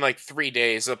within like 3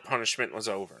 days, the punishment was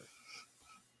over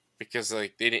because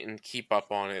like they didn't keep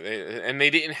up on it, and they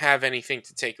didn't have anything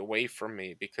to take away from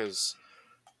me because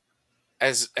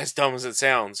as dumb as it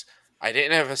sounds, I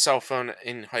didn't have a cell phone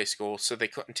in high school, so they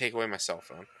couldn't take away my cell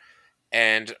phone.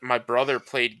 And my brother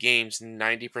played games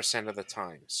 90% of the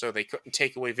time, so they couldn't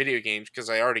take away video games because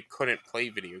I already couldn't play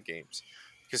video games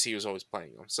because he was always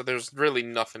playing them. So there's really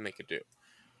nothing they could do.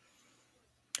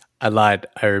 I lied.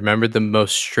 I remembered the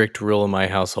most strict rule in my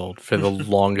household for the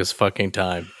longest fucking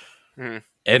time. Mhm.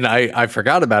 And I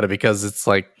forgot about it because it's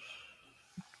like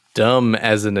dumb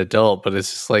as an adult, but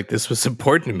it's just like this was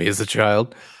important to me as a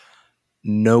child.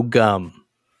 No gum.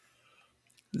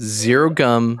 Zero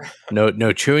gum.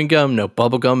 No chewing gum, no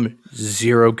bubble gum,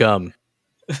 zero gum.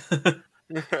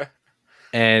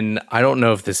 And I don't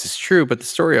know if this is true, but the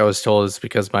story I was told is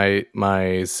because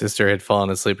my sister had fallen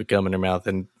asleep with gum in her mouth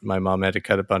and my mom had to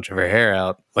cut a bunch of her hair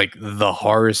out, like the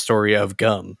horror story of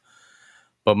gum.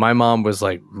 But my mom was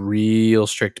like real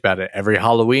strict about it. Every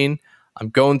Halloween, I'm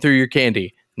going through your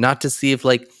candy, not to see if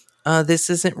like, this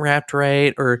isn't wrapped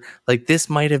right, or like this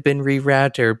might have been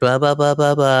rewrapped, or blah blah blah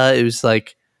blah blah. It was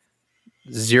like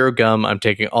zero gum. I'm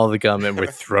taking all the gum and we're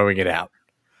throwing it out.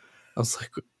 I was like,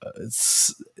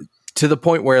 it's to the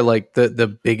point where like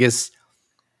the biggest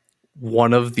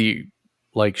one of the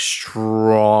like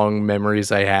strong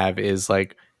memories I have is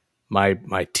like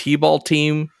my t-ball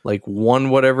team like won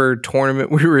whatever tournament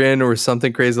we were in or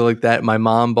something crazy like that. My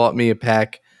mom bought me a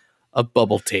pack of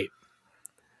bubble tape.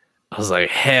 I was like,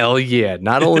 hell yeah.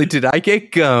 Not only did I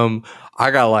get gum,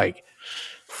 I got like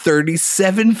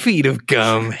 37 feet of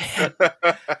gum.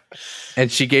 And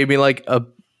she gave me like a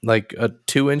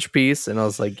 2-inch piece, and I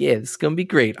was like, yeah, this is gonna be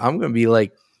great. I'm gonna be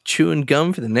like chewing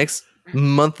gum for the next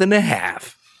month and a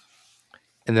half.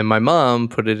 And then my mom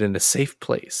put it in a safe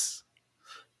place,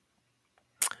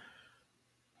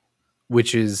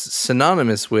 which is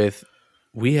synonymous with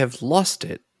we have lost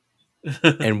it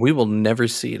and we will never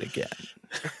see it again.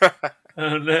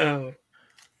 Oh no.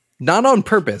 Not on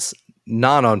purpose.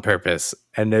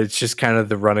 And it's just kind of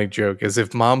the running joke is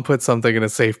if mom puts something in a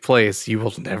safe place, you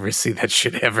will never see that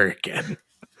shit ever again.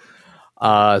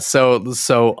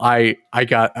 So I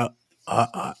got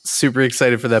super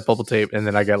excited for that bubble tape, and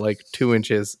then I got like 2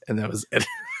 inches, and that was it.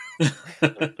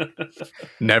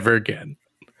 Never again.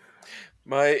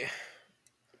 When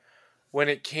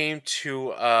it came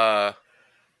to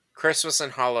Christmas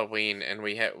and Halloween, and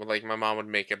we had like my mom would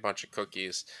make a bunch of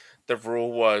cookies. The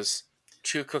rule was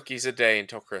 2 cookies a day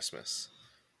until Christmas.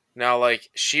 Now, like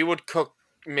she would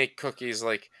make cookies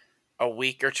like a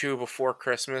week or 2 before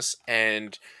Christmas,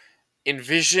 and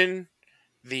envision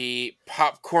the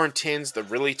popcorn tins, the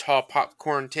really tall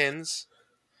popcorn tins,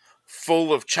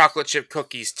 full of chocolate chip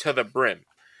cookies to the brim.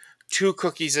 2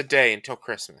 cookies a day until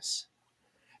Christmas.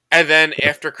 And then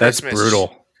after Christmas... That's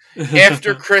brutal.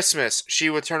 After Christmas, she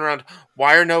would turn around.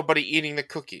 Why are nobody eating the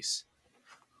cookies?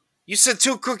 You said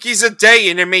 2 cookies a day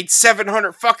and it made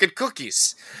 700 fucking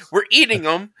cookies. We're eating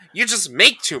them. You just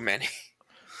make too many.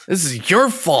 This is your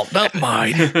fault, not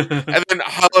mine. And then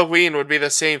Halloween would be the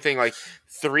same thing, like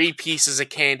 3 pieces of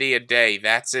candy a day.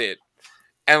 That's it.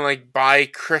 And like by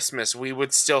Christmas, we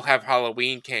would still have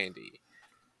Halloween candy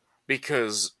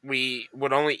because we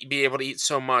would only be able to eat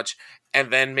so much,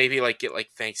 and then maybe like get like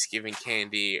Thanksgiving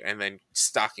candy and then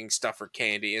stocking stuffer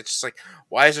candy. It's just like,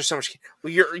 why is there so much?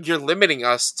 Well, you're limiting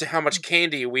us to how much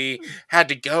candy we had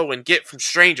to go and get from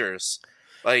strangers.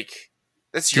 Like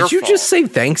that's your fault. Did you fault. just say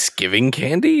Thanksgiving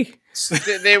candy?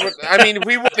 They would. I mean,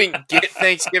 we wouldn't get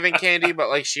Thanksgiving candy, but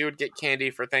like she would get candy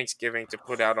for Thanksgiving to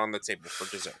put out on the table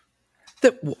for dessert.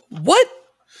 What?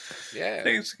 Yeah.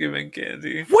 Thanksgiving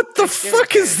candy. What the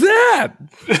fuck is that?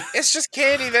 It's just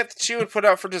candy that she would put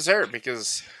out for dessert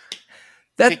because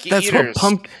that's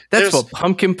what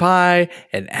pumpkin pie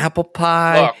and apple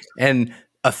pie and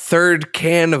a third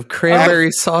can of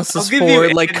cranberry sauce is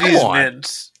for. Like, come on.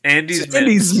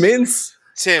 Andy's mints.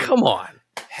 Tim, come on.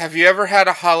 Have you ever had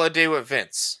a holiday with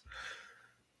Vince?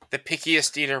 The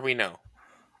pickiest eater we know.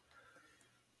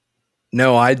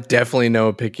 No, I definitely know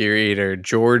a pickier eater.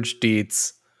 George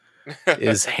Dietz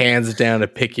is hands down a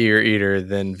pickier eater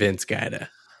than Vince Guida.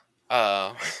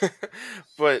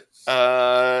 But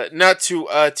not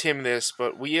to Tim this,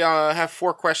 but we have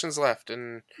 4 questions left,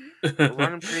 and we're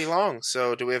running pretty long.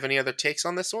 So, do we have any other takes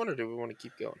on this one, or do we want to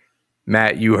keep going?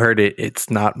 Matt, you heard it. It's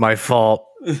not my fault.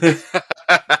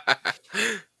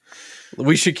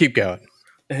 We should keep going.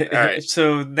 All right.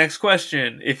 So, next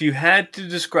question. If you had to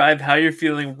describe how you're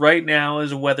feeling right now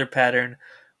as a weather pattern,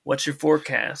 what's your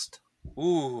forecast?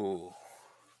 Ooh.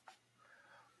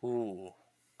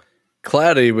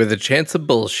 Cloudy with a chance of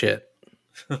bullshit.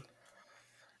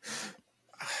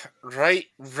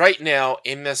 Right now,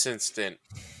 in this instant,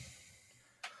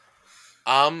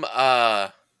 I'm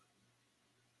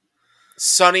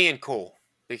sunny and cool.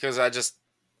 because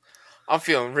I'm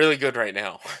feeling really good right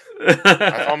now.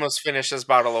 I've almost finished this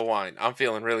bottle of wine. I'm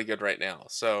feeling really good right now.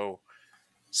 So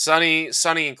sunny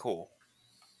and cool.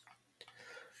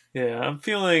 Yeah, I'm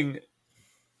feeling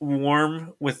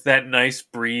warm with that nice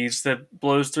breeze that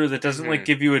blows through that doesn't like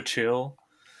give you a chill.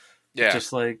 Yeah.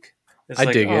 Just like it's I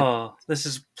like, dig it. oh, this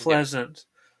is pleasant.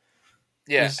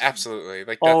 Yeah, It's absolutely.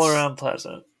 Like all around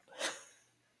pleasant.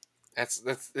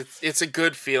 It's a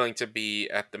good feeling to be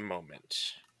at the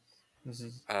moment.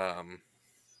 Mm-hmm.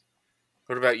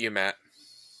 What about you, Matt?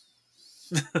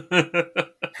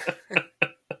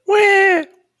 Wah,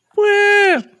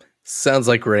 wah. Sounds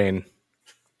like rain.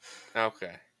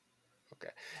 Okay.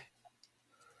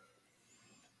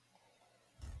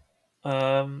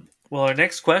 Well, our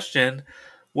next question: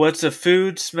 what's a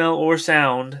food, smell, or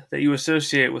sound that you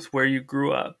associate with where you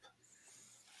grew up?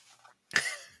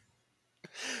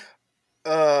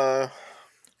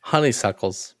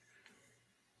 Honeysuckles.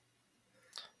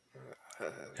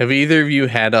 Have either of you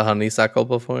had a honeysuckle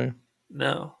before?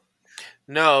 No.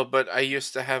 No, but I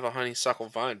used to have a honeysuckle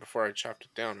vine before I chopped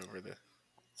it down over the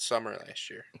summer last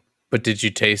year. But did you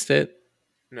taste it?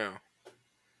 No.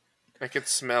 I could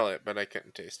smell it, but I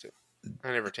couldn't taste it.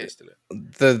 I never tasted it.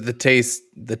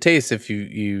 The taste if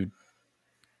you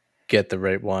get the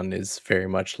right one is very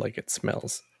much like it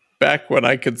smells. Back when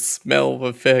I could smell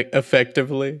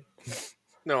effectively.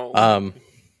 No.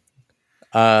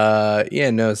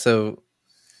 Yeah, no, so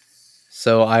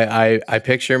I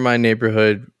picture my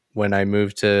neighborhood when I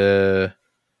moved to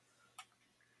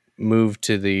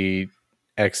the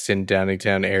Exton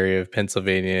Downingtown area of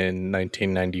Pennsylvania in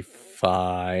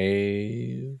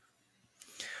 1995.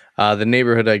 The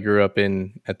neighborhood I grew up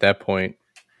in at that point,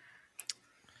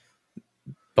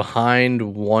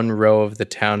 behind one row of the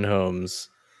townhomes,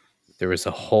 there was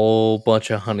a whole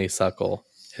bunch of honeysuckle,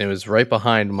 and it was right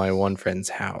behind my one friend's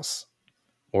house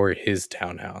or his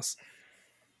townhouse.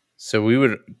 So we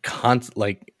would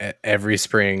every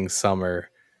spring, summer,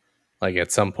 like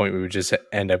at some point we would just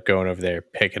end up going over there,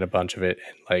 picking a bunch of it,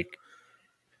 and like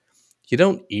you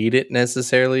don't eat it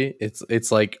necessarily.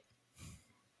 It's like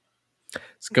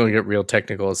it's going to get real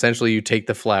technical. Essentially, you take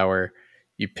the flower,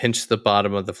 you pinch the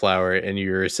bottom of the flower, and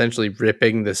you're essentially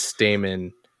ripping the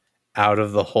stamen out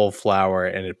of the whole flower,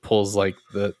 and it pulls like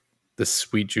the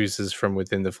sweet juices from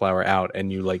within the flower out,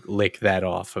 and you like lick that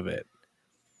off of it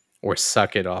or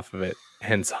suck it off of it.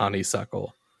 Hence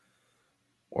honeysuckle,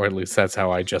 or at least that's how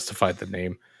I justified the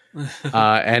name.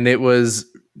 And it was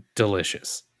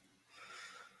delicious.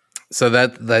 So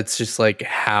that's just like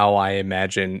how I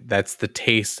imagine. That's the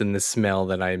taste and the smell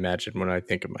that I imagine when I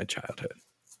think of my childhood.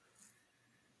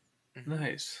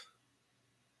 Nice.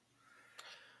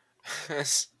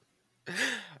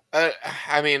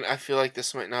 I mean, I feel like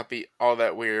this might not be all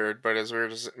that weird, but as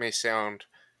weird as it may sound,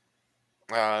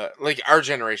 like our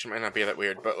generation might not be that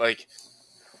weird, but like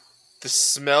the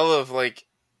smell of like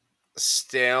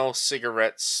stale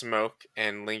cigarette smoke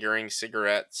and lingering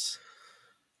cigarettes,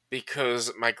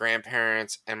 because my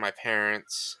grandparents and my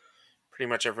parents, pretty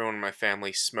much everyone in my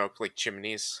family smoked like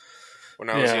chimneys when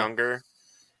I was younger.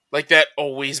 Like that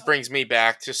always brings me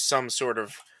back to some sort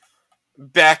of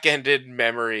back-ended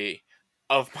memory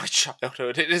of my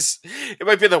childhood.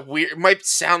 It might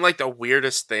sound like the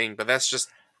weirdest thing, but that's just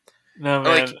no,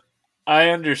 man. Like,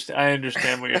 I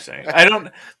understand what you're saying. I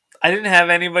didn't have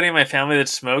anybody in my family that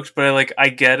smoked, but I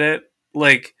get it.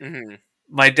 Like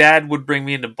my dad would bring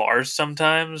me into bars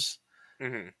sometimes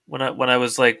when I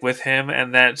was like with him,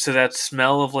 and that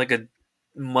smell of like a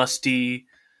musty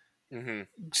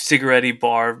cigarette-y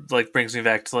bar like brings me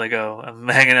back to like, oh, I'm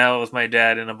hanging out with my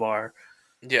dad in a bar.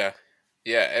 Yeah,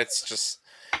 it's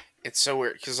so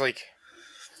weird because like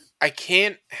I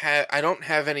don't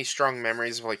have any strong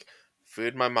memories of like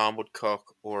food my mom would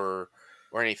cook or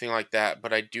anything like that,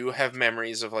 but I do have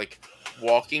memories of like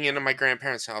walking into my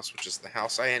grandparents' house, which is the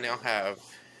house I now have,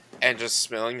 and just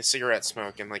smelling the cigarette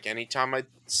smoke. And like anytime I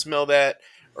smell that,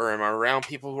 or am around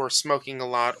people who are smoking a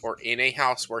lot, or in a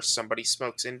house where somebody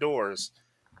smokes indoors,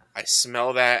 I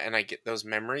smell that and I get those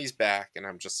memories back, and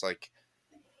I'm just like,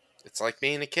 it's like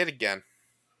being a kid again.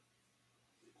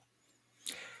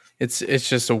 It's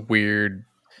just a weird.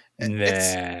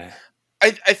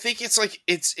 I think it's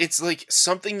like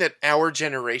something that our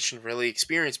generation really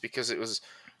experienced because it was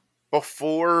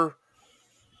before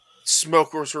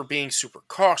smokers were being super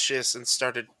cautious and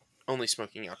started only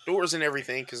smoking outdoors and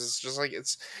everything, because it's just like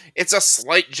it's a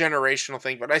slight generational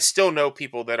thing, but I still know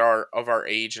people that are of our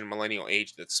age and millennial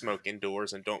age that smoke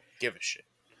indoors and don't give a shit.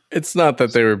 It's not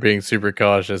that they were being super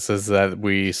cautious, it's that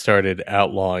we started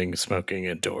outlawing smoking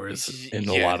indoors in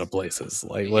a lot of places.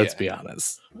 Like, let's be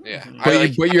honest. Yeah.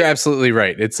 But you're absolutely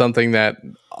right. It's something that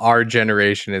our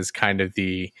generation is kind of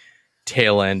the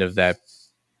tail end of that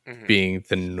Mhm. being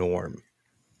the norm.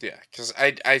 Yeah, because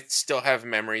I still have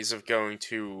memories of going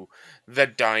to the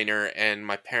diner and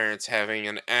my parents having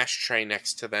an ashtray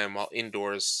next to them while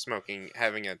indoors smoking,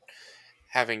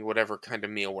 having whatever kind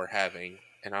of meal we're having,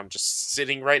 and I'm just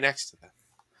sitting right next to them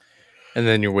And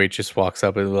then your waitress walks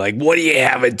up and like, "What do you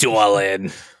have,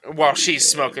 darling?" while she's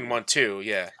smoking one too.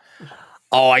 Yeah,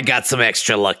 Oh, I got some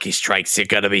extra Lucky Strikes. You're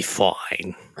gonna be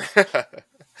fine.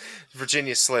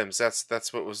 Virginia Slims.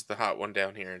 That's what was the hot one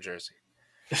down here in Jersey,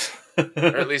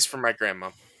 or at least for my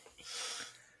grandma.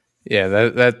 Yeah,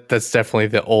 that's definitely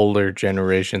the older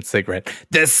generation cigarette.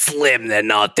 They're slim. They're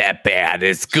not that bad.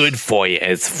 It's good for you.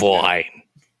 It's fine.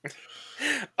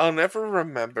 I'll never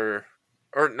remember,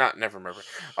 or not never remember.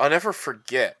 I'll never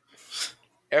forget.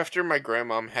 After my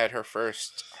grandmom had her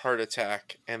first heart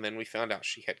attack, and then we found out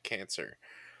she had cancer.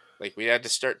 Like, we had to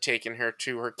start taking her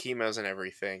to her chemos and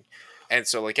everything. And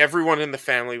so, like, everyone in the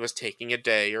family was taking a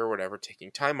day or whatever,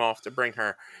 taking time off to bring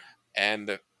her.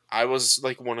 And I was,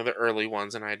 like, one of the early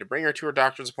ones, and I had to bring her to her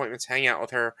doctor's appointments, hang out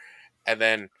with her, and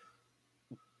then,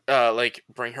 like,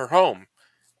 bring her home.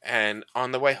 And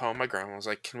on the way home, my grandma was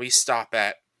like, "Can we stop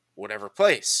at whatever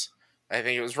place?" I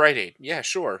think it was Rite Aid. Yeah,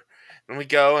 sure. And we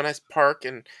go, and I park,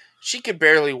 and she could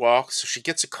barely walk, so she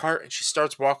gets a cart, and she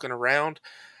starts walking around,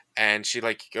 and she,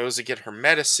 like, goes to get her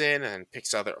medicine, and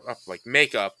picks up, like,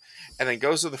 makeup, and then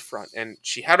goes to the front. And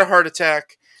she had a heart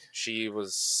attack. She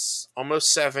was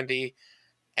almost 70,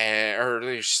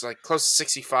 or she's, like, close to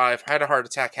 65, had a heart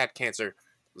attack, had cancer,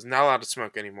 was not allowed to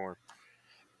smoke anymore.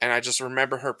 And I just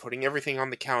remember her putting everything on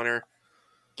the counter,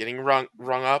 getting rung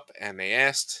up, and they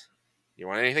asked, "You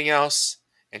want anything else?"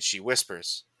 And she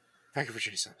whispers, "Pack of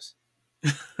Virginia Slims."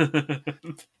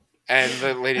 And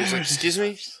the lady was like, "Excuse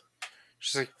me?"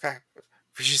 She's like, "Pack of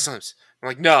Virginia Slims." I'm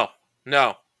like, No.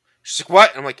 She's like,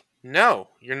 "What?" I'm like, "No,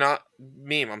 you're not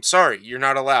meme. I'm sorry. You're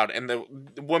not allowed." And the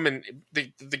woman,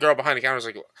 the girl behind the counter was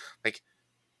like,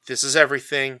 "This is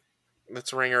everything.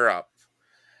 Let's ring her up."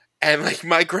 And, like,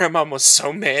 my grandma was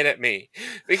so mad at me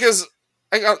because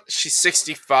she's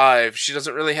 65. She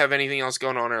doesn't really have anything else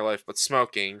going on in her life but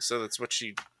smoking, so that's what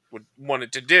she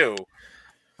wanted to do.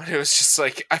 But it was just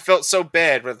like, I felt so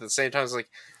bad, but at the same time, I was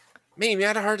like, "Ma'am, you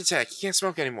had a heart attack. You can't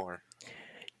smoke anymore."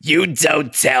 You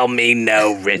don't tell me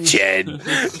no, Richard.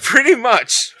 Pretty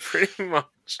much.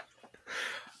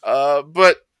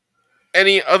 But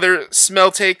any other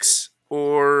smell takes,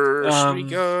 or should we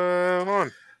go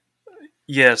on?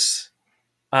 Yes.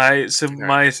 My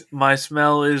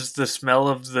smell is the smell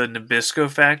of the Nabisco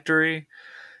factory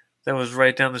that was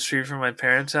right down the street from my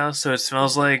parents' house. So it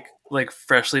smells like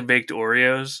freshly baked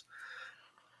Oreos.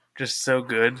 Just so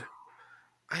good.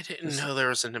 I didn't know there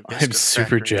was a Nabisco I'm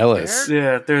super factory jealous. there.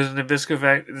 Yeah, there's a Nabisco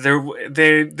factory.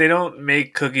 They don't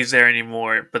make cookies there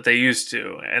anymore, but they used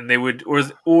to, and they would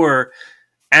or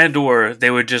they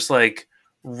would just like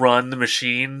run the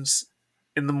machines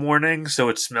in the morning, so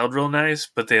it smelled real nice.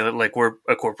 But they like were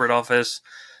a corporate office,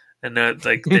 and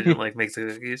like they didn't like make the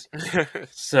cookies.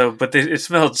 So, but it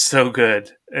smelled so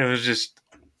good. It was just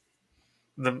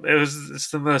it's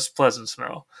the most pleasant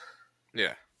smell.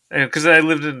 Yeah. Because I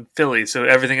lived in Philly, so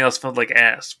everything else smelled like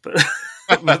ass. But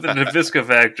the Nabisco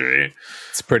factory,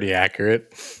 It's pretty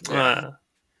accurate.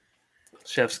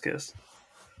 chef's kiss.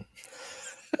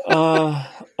 All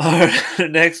right,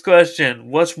 next question.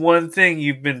 What's one thing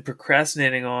you've been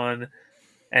procrastinating on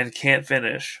and can't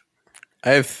finish?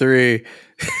 I have 3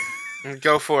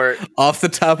 Go for it. off the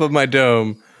top of my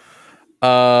dome.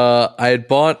 I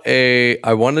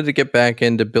wanted to get back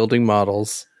into building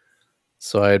models,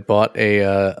 so I had bought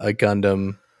a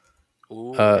Gundam,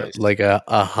 Ooh, nice. like a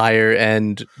higher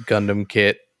end Gundam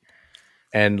kit,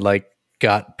 and like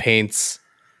got paints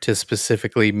to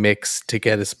specifically mix to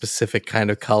get a specific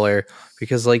kind of color,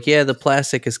 because like, yeah, the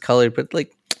plastic is colored, but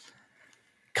like,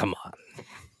 come on,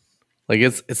 like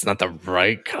it's not the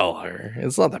right color,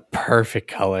 it's not the perfect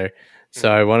color. So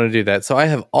I want to do that. So I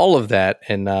have all of that,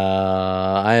 and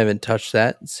I haven't touched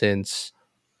that since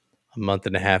a month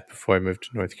and a half before I moved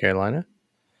to North Carolina.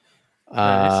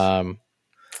 Nice.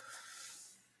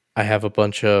 I have a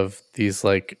bunch of these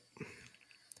like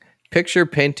picture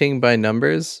painting by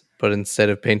numbers, but instead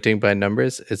of painting by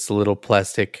numbers, it's little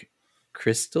plastic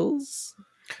crystals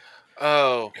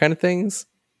Oh, kind of things.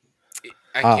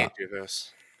 I can't do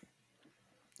this.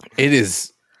 It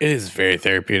is very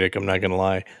therapeutic, I'm not gonna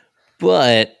lie.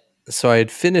 But so I had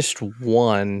finished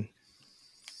one,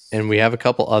 and we have a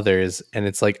couple others, and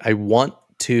it's like I want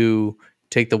to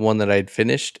take the one that I'd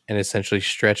finished and essentially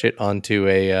stretch it onto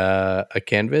a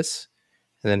canvas,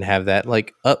 and then have that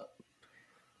like up.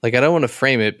 Like, I don't want to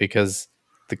frame it because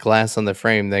the glass on the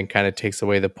frame then kind of takes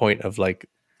away the point of like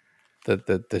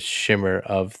the shimmer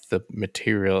of the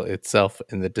material itself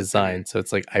in the design. So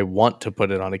it's like I want to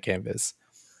put it on a canvas,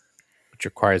 which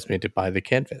requires me to buy the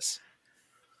canvas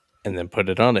and then put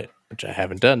it on it, which I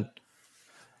haven't done.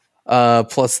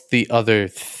 Plus the other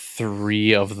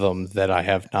 3 of them that I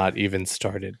have not even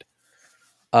started.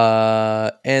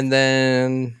 And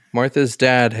then Martha's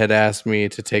dad had asked me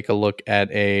to take a look at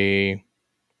it's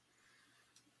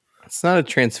not a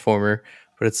transformer,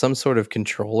 but it's some sort of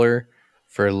controller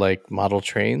for like model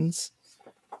trains.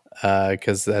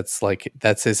 Because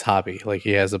that's his hobby. Like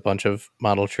he has a bunch of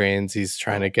model trains. He's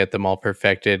trying to get them all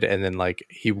perfected, and then like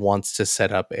he wants to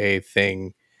set up a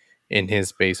thing in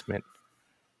his basement.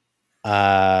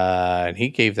 And he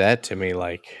gave that to me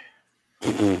like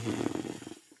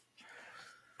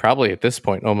probably at this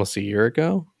point almost a year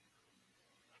ago.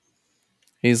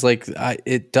 He's like,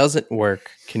 it doesn't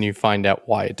work. Can you find out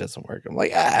why it doesn't work? I'm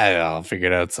like, I'll figure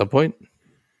it out at some point.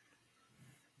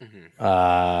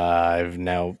 I've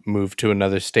now moved to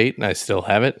another state and I still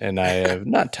have it and I have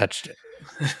not touched it.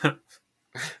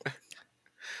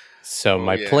 So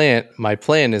my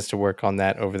plan is to work on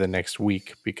that over the next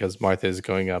week because Martha is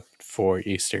going up for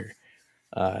Easter.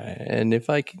 And if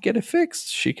I can get it fixed,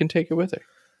 she can take it with her.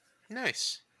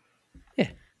 Nice. Yeah.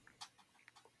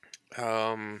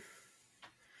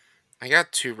 I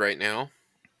got 2 right now.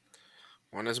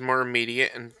 One is more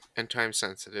immediate and time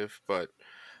sensitive, but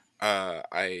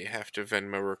I have to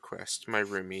Venmo request my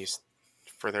roomies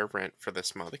for their rent for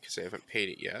this month because they haven't paid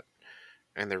it yet,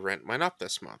 and their rent went up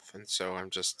this month, and so I'm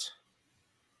just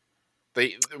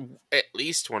at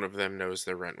least one of them knows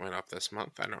their rent went up this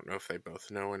month. I don't know if they both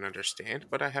know and understand,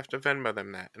 but I have to Venmo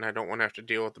them that, and I don't want to have to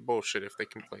deal with the bullshit if they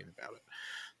complain about it.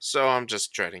 So I'm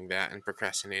just dreading that and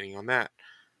procrastinating on that.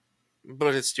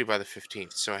 But it's due by the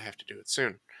 15th, so I have to do it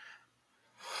soon.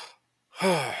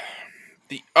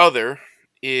 The other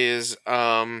is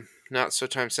not so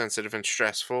time sensitive and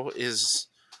stressful is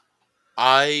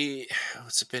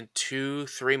it's been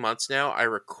 2-3 months now. I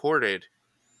recorded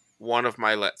one of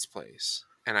my Let's Plays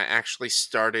and I actually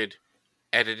started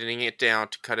editing it down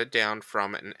to cut it down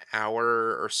from an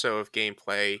hour or so of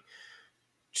gameplay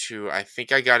to I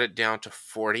think I got it down to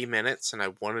 40 minutes and I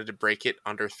wanted to break it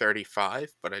under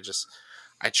 35, but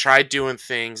I tried doing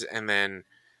things and then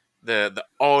the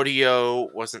audio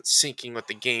wasn't syncing with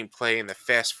the gameplay and the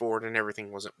fast forward and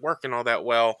everything wasn't working all that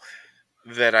well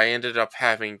that I ended up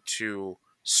having to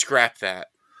scrap that.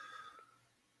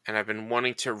 And I've been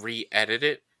wanting to re-edit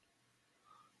it,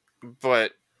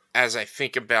 but as I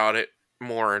think about it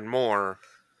more and more,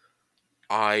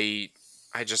 I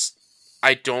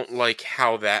don't like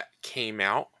how that came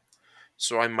out.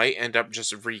 So I might end up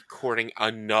just recording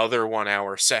another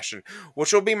 1-hour session,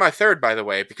 which will be my 3rd, by the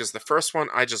way, because the first one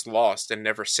I just lost and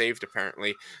never saved,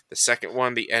 apparently. The second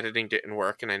one, the editing didn't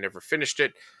work and I never finished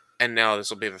it. And now this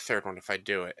will be the 3rd one if I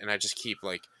do it. And I just keep,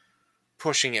 like,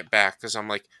 pushing it back because I'm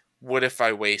like, what if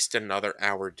I waste another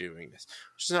hour doing this?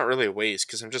 Which is not really a waste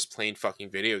because I'm just playing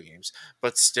fucking video games.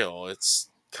 But still,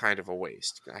 it's kind of a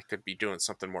waste. I could be doing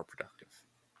something more productive.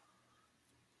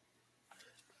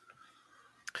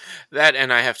 That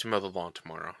and I have to mow the lawn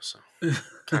tomorrow, so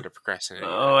kind of procrastinating.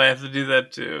 Oh, I have to do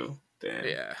that too. Damn.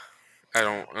 Yeah, I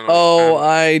don't.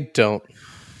 I don't.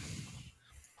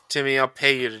 Timmy, I'll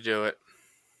pay you to do it.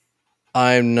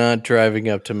 I'm not driving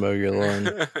up to mow your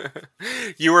lawn.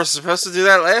 You were supposed to do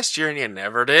that last year, and you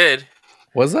never did.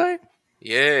 Was I?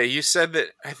 Yeah, you said that.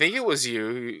 I think it was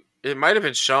you. It might have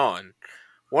been Sean.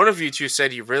 One of you two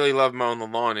said you really love mowing the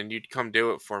lawn, and you'd come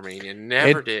do it for me, and you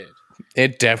never did.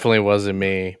 It definitely wasn't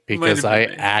me because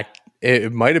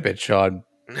it might have been Sean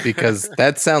because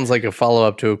that sounds like a follow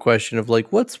up to a question of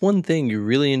like, what's one thing you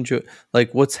really enjoy?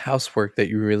 Like, what's housework that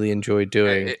you really enjoy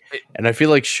doing? And I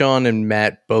feel like Sean and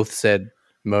Matt both said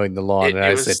mowing the lawn, and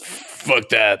I said, fuck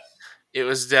that. It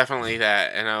was definitely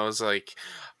that, and I was like,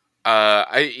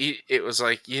 it was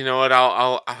like, you know what,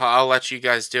 I'll let you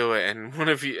guys do it. And one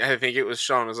of you, I think it was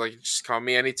Sean, was like, just call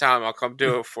me anytime, I'll come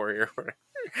do it for you.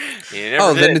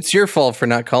 Then it's your fault for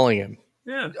not calling him.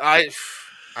 Yeah, I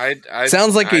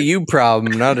sounds like a you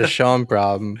problem, not a Sean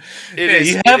problem.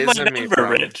 You have my number,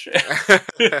 Rich.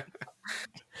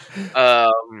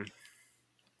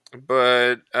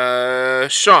 But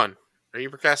Sean, are you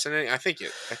procrastinating? I think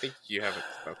you haven't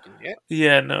spoken yet.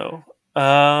 Yeah, no.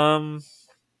 I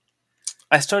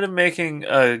started making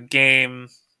a game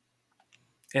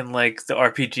in like the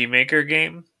RPG Maker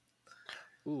game.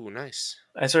 Ooh, nice.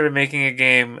 I started making a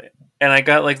game and I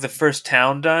got like the first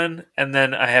town done, and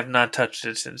then I have not touched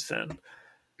it since then.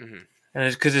 Mm-hmm. And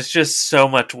it's just so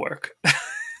much work.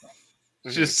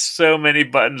 Just so many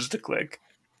buttons to click.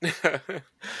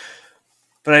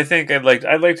 But I think I'd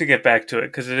like to get back to it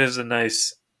because it is a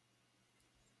nice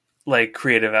like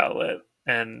creative outlet,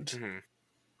 and Mhm.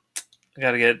 I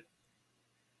got to get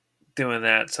doing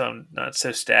that so I'm not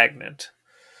so stagnant.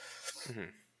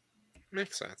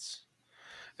 Makes sense.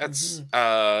 That's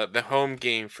Mhm. the home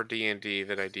game for D&D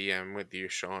that I DM with you,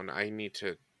 Sean. I need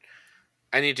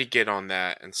to get on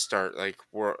that and start like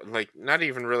not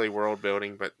even really world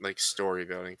building, but like story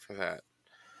building for that.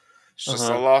 It's just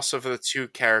the Uh-huh. loss of the two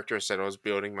characters that I was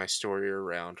building my story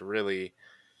around really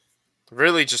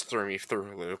just threw me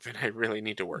through a loop, and I really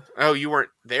need to work. Oh, you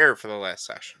weren't there for the last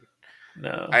session. I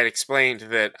No. had explained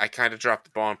that I kind of dropped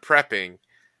the ball on prepping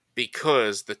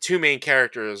because the two main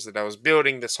characters that I was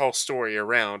building this whole story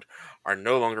around are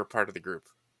no longer part of the group.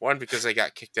 One because they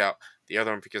got kicked out, the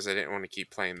other one because I didn't want to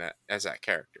keep playing that as that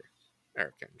character,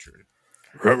 Eric Andrew.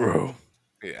 Ruh-roh.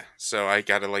 Yeah, so I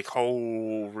got to like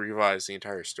whole revise the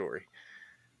entire story.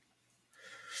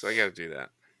 So I got to do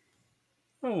that.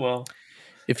 Oh well.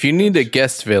 If you need a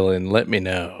guest villain, let me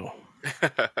know.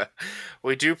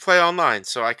 We do play online,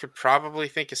 so I could probably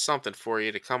think of something for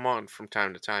you to come on from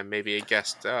time to time. Maybe a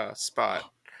guest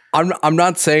spot. I'm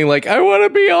not saying like I want to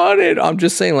be on it. I'm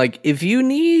just saying like if you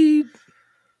need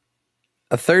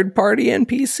a third party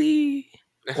NPC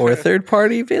or a third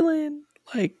party villain,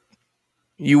 like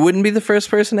you wouldn't be the first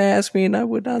person to ask me, and I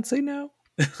would not say no.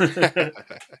 Could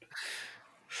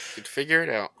figure it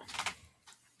out.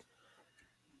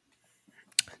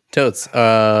 Totes,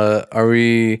 are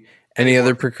we any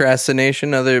other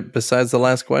procrastination other besides the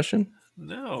last question?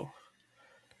 No.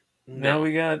 No. Now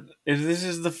we got. If this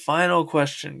is the final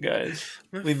question, guys,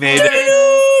 we made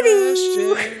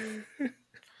it.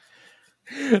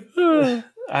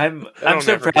 I'm That'll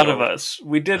so never proud get of old. us.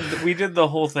 We did the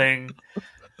whole thing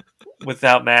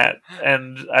without Matt,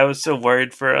 and I was so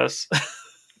worried for us.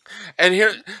 And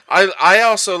here, I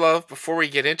also love, before we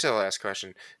get into the last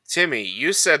question, Timmy,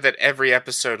 you said that every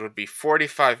episode would be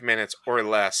 45 minutes or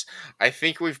less. I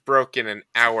think we've broken an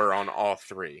hour on all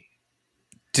three.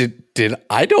 Did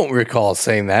I don't recall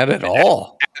saying that at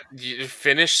all. You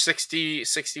finished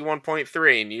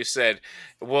 61.3, and you said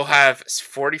we'll have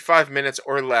 45 minutes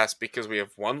or less because we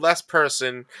have one less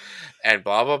person and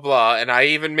blah blah blah. And I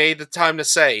even made the time to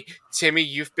say, Timmy,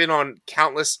 you've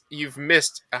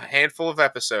missed a handful of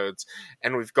episodes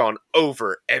and we've gone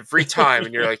over every time.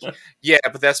 And you're like, yeah,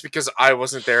 but that's because I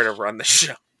wasn't there to run the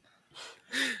show.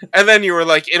 And then you were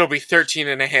like, it'll be 13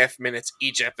 and a half minutes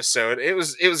each episode. It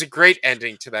was a great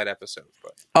ending to that episode.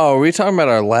 But Oh, are we talking about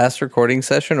our last recording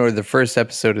session or the first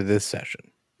episode of this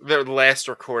session? the last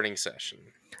recording session.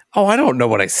 Oh, I don't know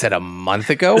what I said a month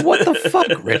ago. What the fuck,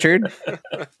 Richard?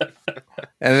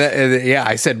 And yeah,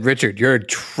 I said, Richard, you're in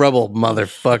trouble,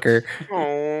 motherfucker.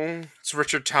 Oh, it's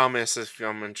Richard Thomas if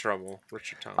I'm in trouble.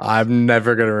 Richard Thomas. I'm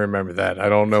never going to remember that. I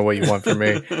don't know what you want from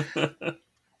me.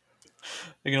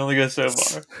 I can only go so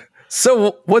far.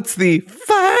 So, what's the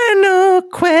final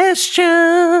question?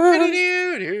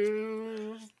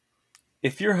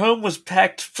 If your home was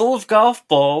packed full of golf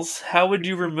balls, how would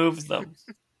you remove them?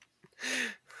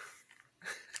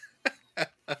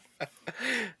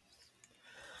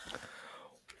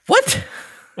 What?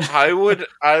 I would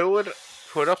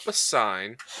put up a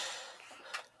sign,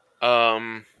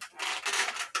 or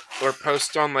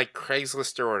post on like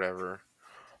Craigslist or whatever.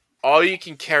 All you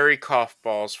can carry golf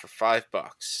balls for $5.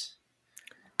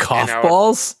 Cough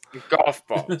balls? Golf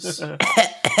balls.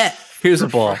 Here's a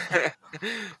ball.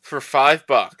 For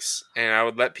 $5, and I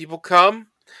would let people come,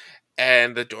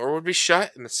 and the door would be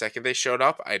shut. And the second they showed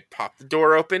up, I'd pop the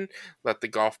door open, let the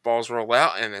golf balls roll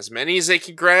out, and as many as they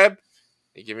could grab,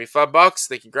 they give me $5.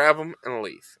 They can grab them and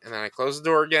leave, and then I close the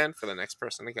door again for the next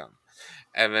person to come,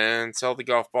 and then until the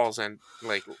golf balls end,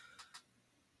 like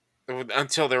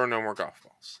until there were no more golf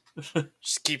balls.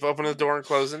 Just keep opening the door and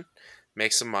closing,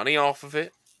 make some money off of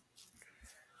it.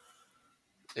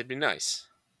 It'd be nice.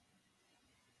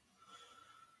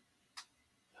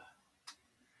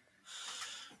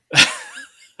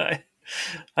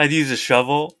 I'd use a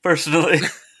shovel, personally.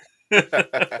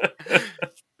 I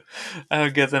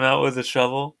would get them out with a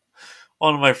shovel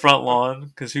on my front lawn,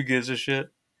 because who gives a shit?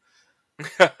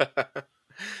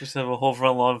 Just have a whole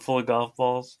front lawn full of golf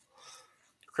balls.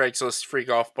 Craigslist free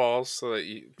golf balls so that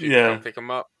people come pick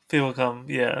them up. People come,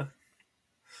 yeah.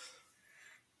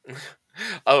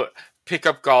 Oh, pick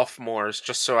up golf moors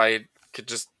just so I could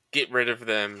just get rid of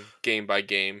them game by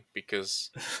game, because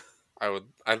I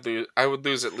would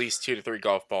lose at least 2 to 3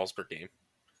 golf balls per game.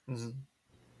 Mm-hmm.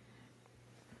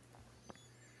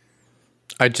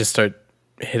 I'd just start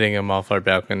hitting them off our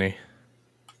balcony.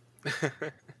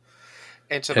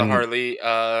 Into the Harley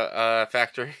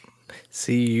factory.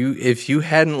 See, if you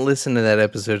hadn't listened to that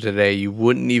episode today, you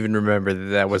wouldn't even remember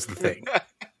that was the thing.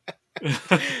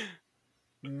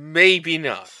 Maybe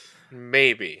not.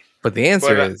 Maybe. But the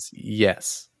answer But, is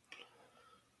yes.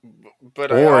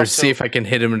 But I Or also see if I can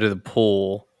hit him into the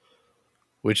pool,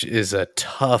 which is a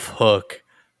tough hook,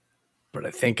 but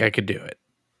I think I could do it.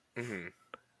 Mm-hmm.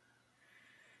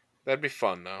 That'd be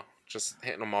fun though. Just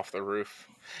hitting them off the roof.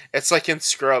 It's like in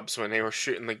Scrubs when they were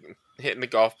hitting the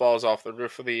golf balls off the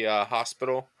roof of the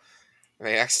hospital, and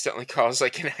they accidentally caused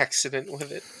like an accident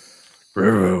with it.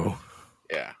 Roo.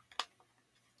 Yeah.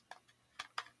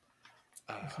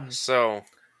 So,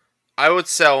 I would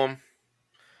sell them.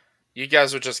 You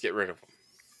guys would just get rid of them.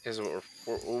 Is what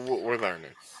we're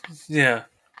learning. Yeah.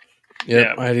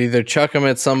 Yep, I'd either chuck them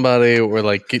at somebody or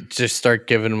like just start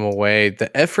giving them away.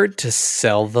 The effort to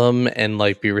sell them and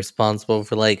like be responsible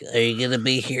for like, are you gonna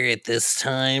be here at this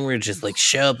time, or just like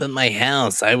show up at my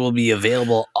house? I will be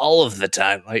available all of the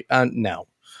time. Like, no,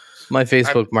 my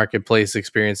Facebook Marketplace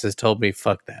experience has told me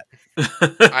fuck that.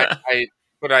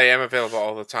 But I am available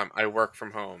all the time. I work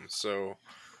from home, so.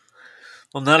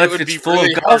 Well, not if it's full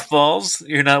of golf balls.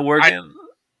 You're not working.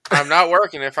 I'm not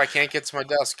working if I can't get to my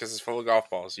desk because it's full of golf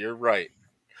balls. You're right.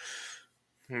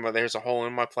 But there's a hole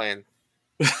in my plan.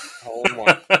 Hole in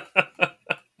one.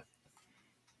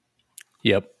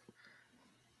 Yep.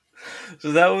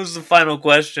 So that was the final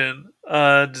question.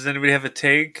 Does anybody have a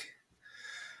take?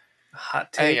 A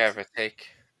hot take? I think I have a take.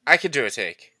 I could do a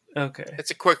take. Okay.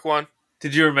 It's a quick one.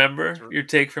 Did you remember your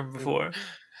take from before?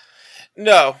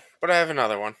 No, but I have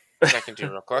another one that I can do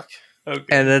real quick. Okay.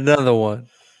 And another one.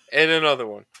 And another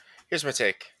one. Here's my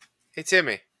take. Hey,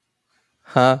 Timmy.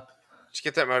 Huh? Did you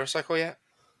get that motorcycle yet?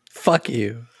 Fuck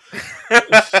you.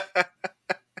 I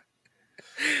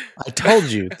told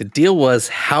you the deal was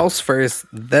house first,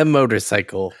 then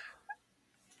motorcycle.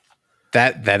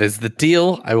 That is the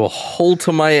deal. I will hold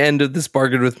to my end of this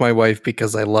bargain with my wife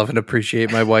because I love and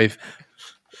appreciate my wife,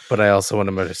 but I also want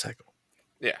a motorcycle.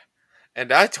 Yeah.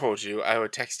 And I told you I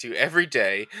would text you every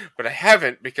day, but I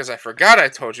haven't because I forgot I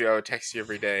told you I would text you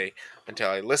every day until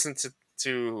I listened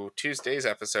to Tuesday's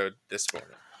episode this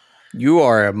morning. You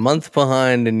are a month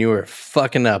behind and you are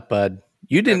fucking up, bud.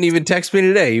 You didn't even text me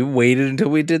today. You waited until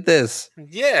we did this.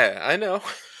 Yeah, I know.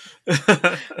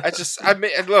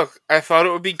 Look, I thought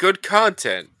it would be good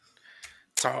content.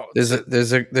 So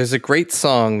there's a great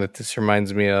song that this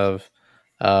reminds me of.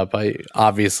 By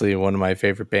obviously one of my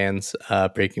favorite bands,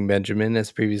 Breaking Benjamin,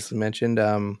 as previously mentioned.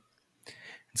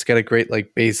 It's got a great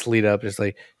like bass lead up. It's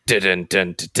like dun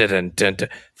dun dun dun dun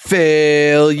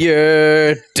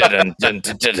failure. Dun dun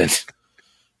dun dun.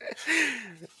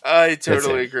 I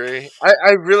totally agree.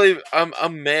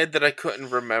 I'm mad that I couldn't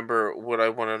remember what I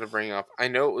wanted to bring up. I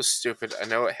know it was stupid. I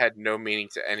know it had no meaning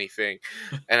to anything,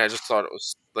 and I just thought it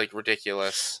was like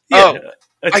ridiculous. Yeah,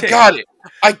 I got it.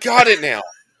 I got it now.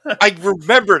 I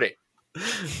remembered it.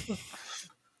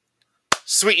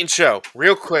 Sweet and Show,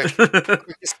 real quick,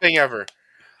 quickest thing ever.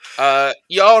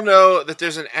 Y'all know that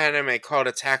there's an anime called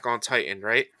Attack on Titan,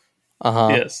 right?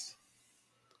 Yes.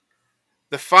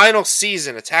 The final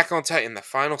season, Attack on Titan, the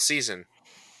final season,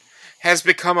 has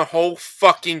become a whole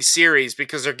fucking series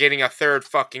because they're getting a third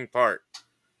fucking part.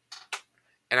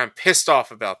 And I'm pissed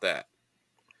off about that.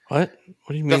 What?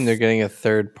 What do you mean they're getting a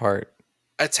third part?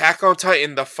 Attack on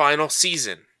Titan, the final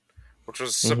season, which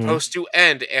was supposed to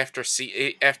end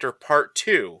after part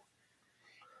 2,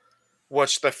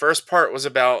 which the first part was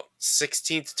about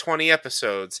 16 to 20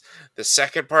 episodes. The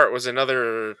second part was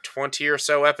another 20 or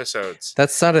so episodes.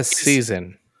 That's not a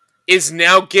season. Is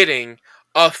now getting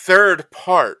a third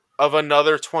part of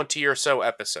another 20 or so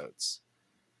episodes.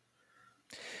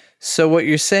 So what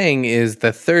you're saying is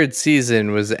the third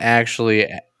season was actually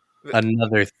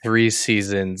another 3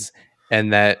 seasons,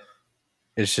 and that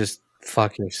is just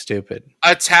fucking stupid.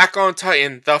 Attack on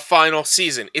Titan, the final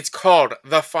season. It's called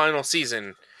The Final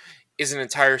Season. Is an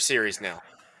entire series now.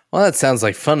 Well, that sounds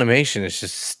like Funimation is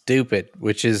just stupid,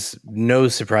 which is no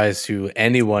surprise to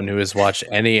anyone who has watched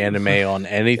any anime on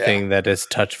anything that has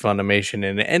touched Funimation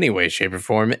in any way, shape, or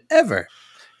form ever.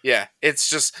 Yeah, it's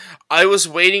just I was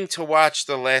waiting to watch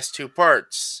the last 2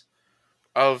 parts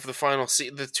of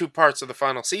the 2 parts of the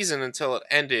final season until it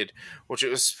ended, which it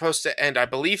was supposed to end, I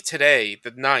believe today,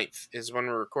 the 9th is when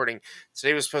we're recording.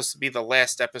 Today was supposed to be the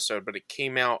last episode, but it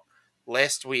came out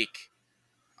last week.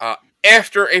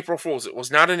 After April Fool's. It was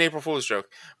not an April Fool's joke,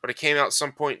 but it came out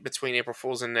some point between April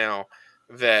Fool's and now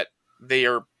that they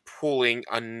are pulling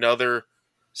another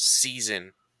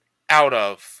season out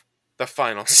of the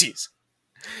final season.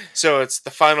 So it's the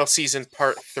final season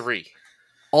part 3.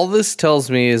 All this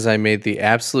tells me is I made the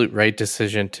absolute right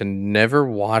decision to never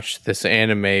watch this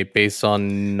anime based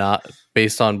on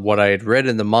what I had read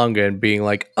in the manga and being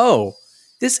like, oh,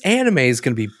 this anime is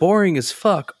going to be boring as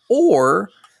fuck, or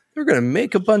they're going to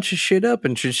make a bunch of shit up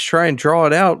and just try and draw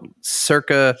it out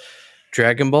circa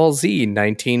Dragon Ball Z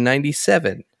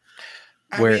 1997,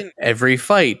 where every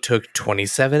fight took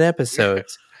 27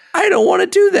 episodes. I don't want to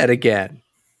do that again.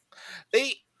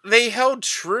 They held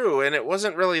true, and it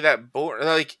wasn't really that boring.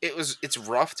 Like, it's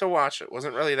rough to watch. It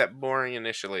wasn't really that boring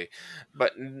initially,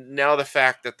 but now the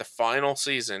fact that the final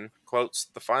season, quotes,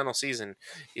 the final season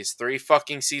is 3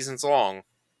 fucking seasons long,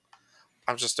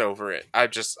 I'm just over it.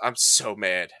 I'm so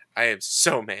mad. I am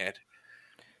so mad.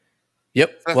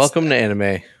 Yep. Welcome to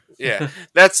anime. Yeah,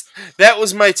 that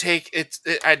was my take.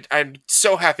 I'm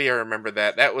so happy I remember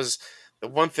that. That was the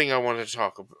one thing I wanted to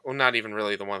talk about. Well, not even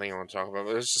really the one thing I want to talk about,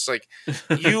 but it was just like,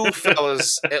 you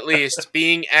fellas, at least,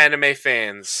 being anime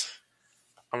fans,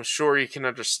 I'm sure you can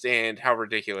understand how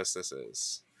ridiculous this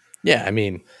is. Yeah, I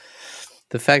mean,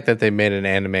 the fact that they made an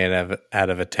anime out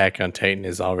of Attack on Titan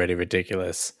is already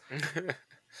ridiculous.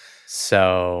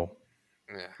 So,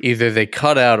 either they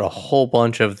cut out a whole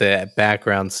bunch of the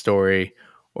background story,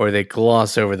 or they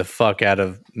gloss over the fuck out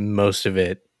of most of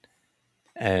it.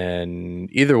 And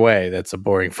either way, that's a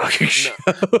boring fucking show.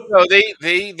 No,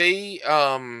 they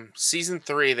season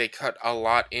 3, they cut a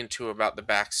lot into about the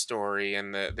backstory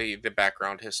and the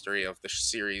background history of the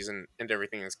series and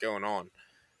everything that's going on.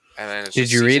 And then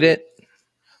did you read it?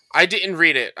 I didn't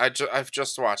read it. I've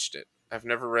just watched it. I've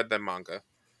never read the manga.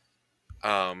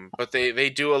 But they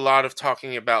do a lot of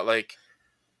talking about like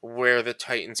where the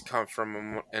Titans come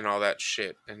from and all that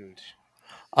shit. And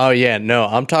oh yeah, no,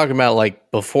 I'm talking about like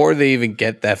before they even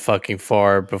get that fucking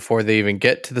far, before they even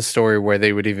get to the story where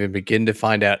they would even begin to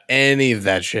find out any of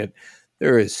that shit.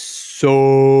 There is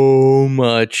so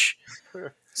much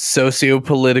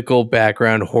socio-political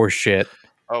background horseshit.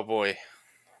 Oh boy!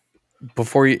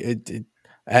 Before you,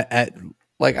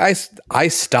 I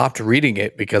stopped reading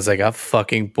it because I got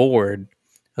fucking bored.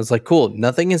 I was like, cool,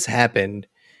 nothing has happened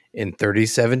in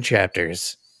 37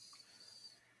 chapters.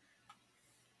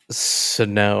 So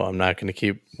no, I'm not going to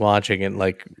keep watching it.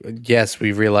 Like, yes,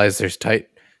 we realize there's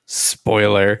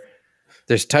spoiler.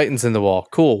 There's Titans in the wall.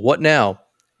 Cool. What now?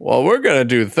 Well, we're going to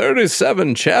do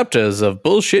 37 chapters of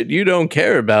bullshit you don't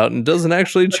care about and doesn't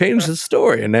actually change the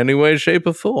story in any way, shape,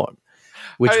 or form.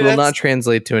 Which will not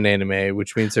translate to an anime,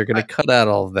 which means they're going to cut out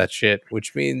all of that shit,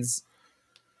 which means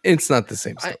it's not the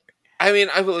same story. I mean,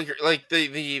 I will agree. Like,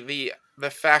 the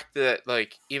fact that,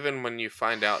 like, even when you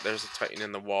find out there's a Titan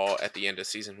in the wall at the end of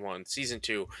season 1, season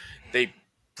 2, they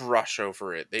brush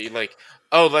over it. They like,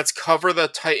 oh, let's cover the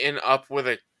Titan up with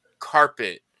a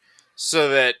carpet so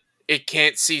that it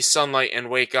can't see sunlight and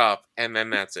wake up, and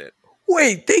then that's it.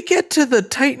 Wait, they get to the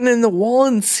Titan in the wall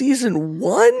in season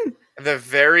 1? The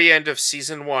very end of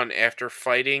season 1, after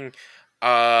fighting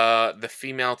the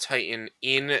female Titan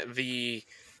in the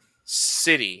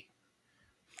city,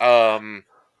 you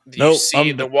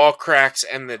see the wall cracks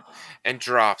and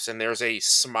drops, and there's a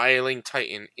smiling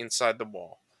Titan inside the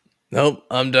wall. Nope,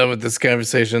 I'm done with this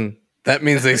conversation. That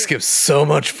means they skip so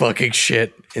much fucking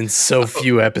shit in so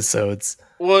few episodes.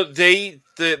 Well,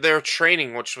 their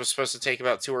training, which was supposed to take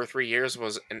about 2 or 3 years,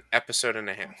 was an episode and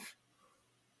a half.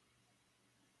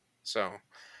 So,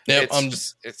 yep,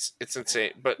 it's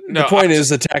insane. But no, the point is,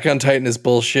 Attack on Titan is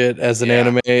bullshit as an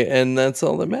anime, and that's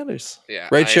all that matters. Yeah,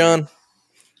 right, Sean?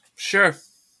 Sure.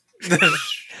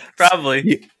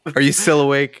 Probably. Are you still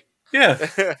awake? Yeah.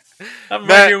 I'm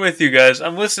right here with you guys.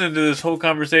 I'm listening to this whole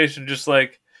conversation just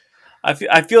like I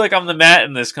feel like I'm the Matt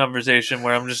in this conversation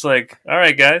where I'm just like, all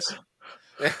right, guys.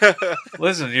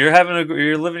 Listen,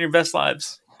 you're living your best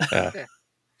lives. Yeah.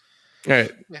 All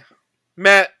right. Yeah.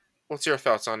 Matt, what's your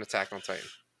thoughts on Attack on Titan?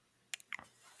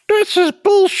 This is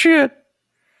bullshit.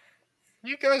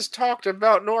 You guys talked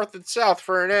about North and South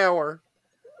for an hour.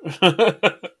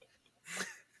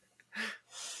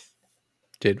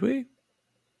 Did we?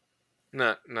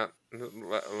 Not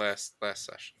last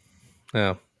session.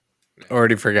 No.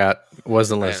 Already forgot.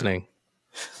 Wasn't listening.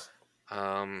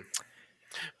 But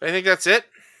I think that's it.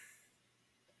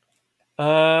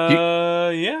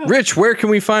 Yeah. Rich, where can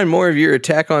we find more of your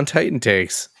Attack on Titan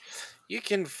takes? You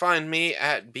can find me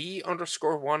at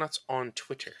B_Walnuts on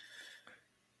Twitter.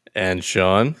 And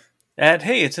Sean? At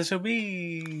Hey, it's SOB.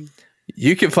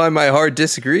 You can find my hard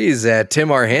disagrees at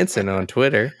Tim R. Hansen on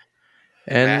Twitter.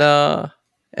 And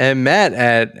Matt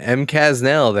at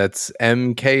MKasnell. That's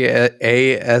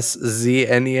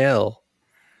MKASZNEL.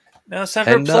 Now it's time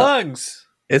for plugs.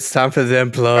 It's time for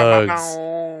them plugs.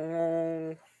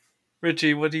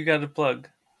 Richie, what do you got to plug?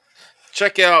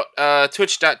 check out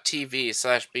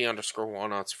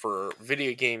twitch.tv/b_walnuts for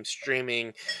video game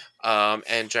streaming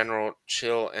and general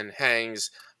chill and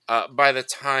hangs. By the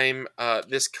time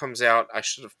this comes out, I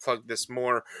should have plugged this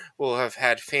more. We'll have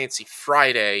had Fancy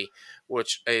Friday,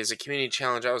 which is a community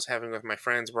challenge I was having with my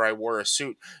friends where I wore a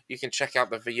suit. You can check out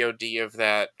the VOD of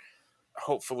that.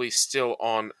 Hopefully still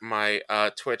on my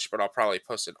Twitch, but I'll probably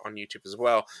post it on YouTube as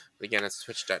well. Again, it's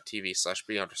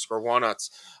twitch.tv/b_walnuts.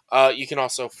 You can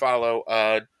also follow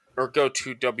or go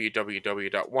to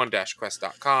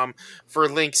www.one-quest.com for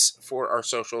links for our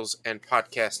socials and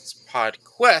podcasts.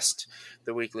 PodQuest,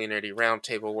 the weekly nerdy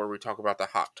roundtable where we talk about the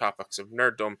hot topics of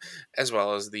nerddom, as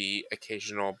well as the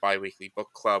occasional bi-weekly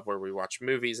book club where we watch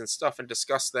movies and stuff and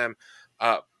discuss them.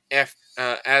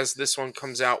 As this one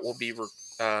comes out, we'll be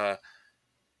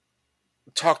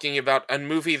talking about a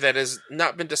movie that has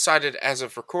not been decided as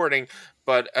of recording,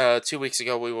 but 2 weeks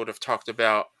ago we would have talked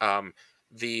about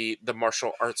the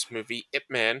martial arts movie Ip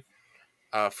Man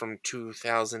from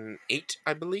 2008,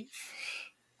 I believe.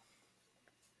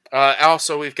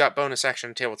 Also, we've got bonus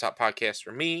action tabletop podcast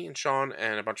where me and Sean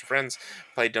and a bunch of friends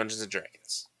play Dungeons and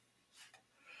Dragons.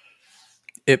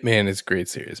 Ip Man is a great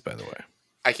series, by the way.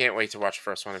 I can't wait to watch the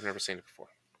first one. I've never seen it before.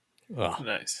 Oh.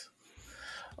 Nice.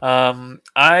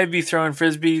 I'd be throwing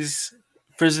frisbees,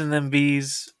 frizzing them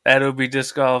bees at OB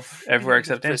Disc Golf everywhere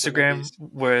except Instagram,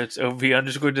 where it's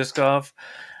OB_disc golf.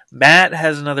 Matt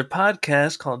has another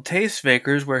podcast called Taste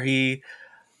Fakers where he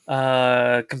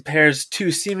compares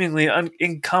two seemingly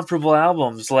incomparable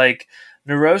albums like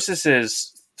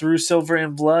Neurosis's Through Silver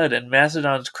and Blood and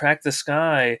Mastodon's Crack the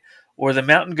Sky, or the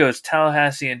Mountain Goats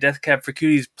Tallahassee and Death Cab for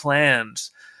Cutie's Plans.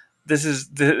 This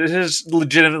is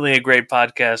legitimately a great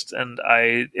podcast, and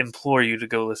I implore you to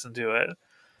go listen to it.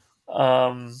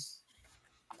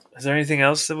 Is there anything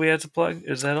else that we have to plug?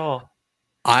 Is that all?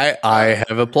 I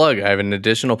have a plug. I have an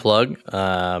additional plug.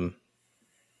 I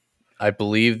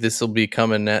believe this will be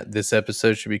coming at this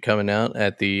episode should be coming out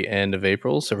at the end of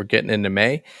April, so we're getting into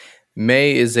May.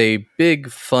 May is a big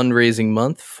fundraising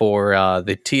month for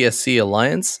the TSC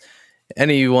Alliance.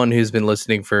 Anyone who's been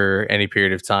listening for any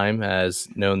period of time has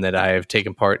known that I have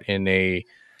taken part in a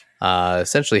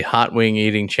essentially hot wing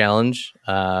eating challenge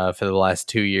for the last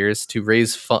 2 years to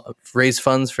raise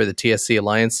funds for the TSC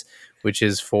Alliance, which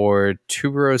is for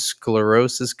tuberous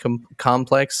sclerosis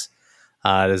complex.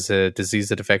 It is a disease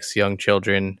that affects young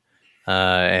children,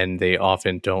 and they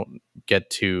often don't get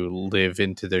to live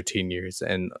into their teen years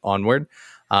and onward.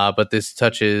 But this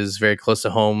touches very close to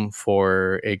home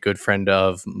for a good friend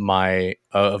of mine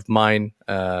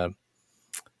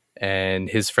and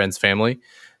his friend's family.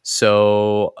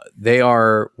 So they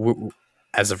are,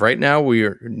 as of right now, we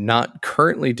are not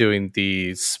currently doing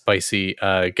the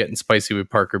Getting Spicy with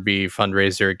Parker B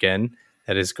fundraiser again.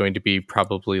 That is going to be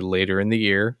probably later in the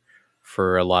year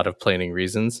for a lot of planning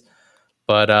reasons.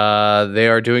 But they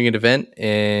are doing an event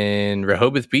in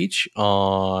Rehoboth Beach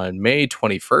on May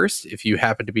 21st. If you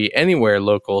happen to be anywhere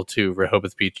local to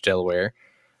Rehoboth Beach, Delaware,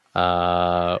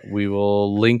 we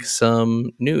will link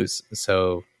some news.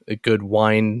 So a good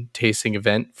wine tasting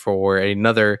event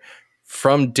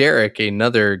from Derek,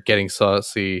 another Getting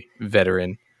Saucy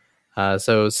veteran.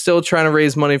 So still trying to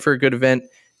raise money for a good event.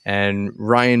 And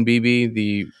Ryan Beebe,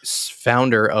 the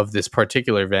founder of this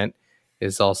particular event,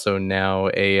 is also now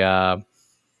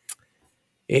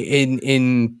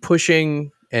in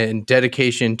pushing and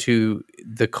dedication to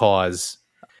the cause,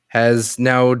 has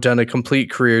now done a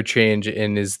complete career change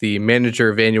and is the manager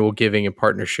of annual giving and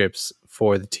partnerships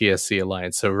for the TSC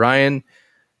Alliance. So Ryan,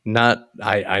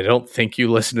 I don't think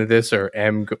you listen to this or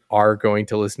are going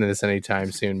to listen to this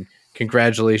anytime soon.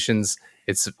 Congratulations.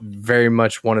 It's very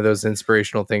much one of those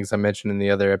inspirational things I mentioned in the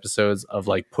other episodes of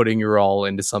like putting your all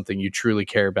into something you truly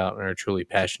care about and are truly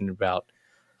passionate about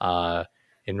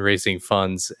in raising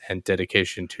funds and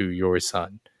dedication to your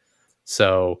son.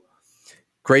 So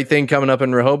great thing coming up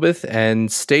in Rehoboth,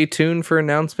 and stay tuned for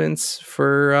announcements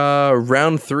for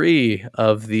round 3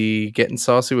 of the Getting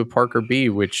Saucy with Parker B,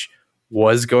 which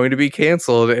was going to be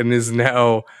canceled and is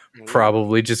now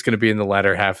probably just going to be in the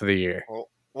latter half of the year. Well,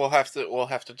 we'll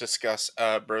have to discuss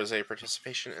Brose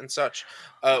participation and such.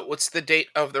 What's the date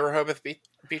of the Rehoboth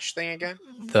Beach thing again?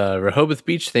 The Rehoboth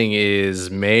Beach thing is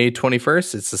May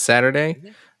 21st. It's a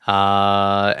Saturday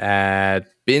at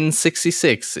Bin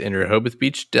 66 in Rehoboth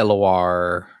Beach,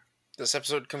 Delaware. This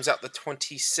episode comes out the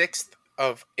 26th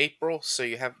of April, so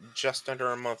you have just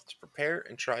under a month to prepare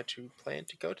and try to plan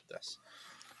to go to this.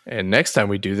 And next time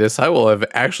we do this, I will have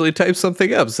actually typed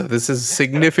something up, so this is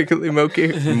significantly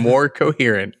more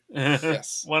coherent.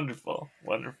 Yes. Wonderful.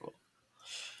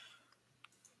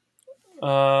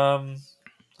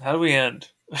 How do we end?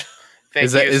 Thank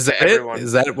Is that yous to it? everyone.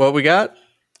 Is that what we got?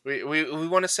 We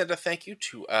want to send a thank you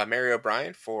to Mary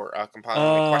O'Brien for compiling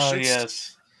the Oh, questions.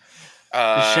 yes. To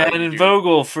You Shannon do-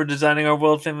 Vogel for designing our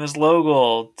world famous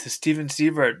logo. To Steven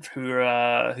Siebert,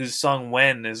 whose song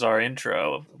When is our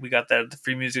intro. We got that at the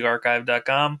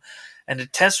freemusicarchive.com. And to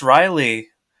Tess Riley,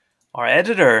 our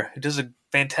editor, who does a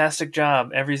fantastic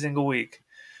job every single week.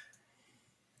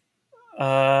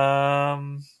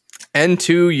 And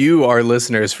to you, our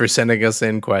listeners, for sending us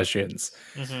in questions,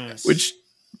 Mhm. Yes.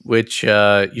 which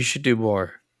you should do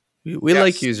more. We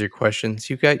like Yes. user questions.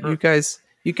 You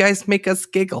guys make us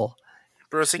giggle.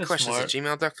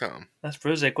 BrosyQuestions@gmail.com. That's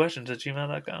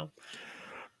brosequestions@gmail.com.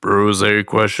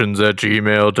 Brosequestions at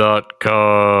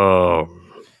gmail.com.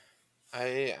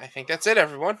 I think that's it,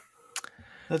 everyone.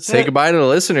 That's Say it. goodbye to the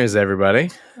listeners, everybody.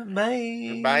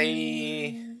 Bye.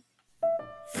 Bye.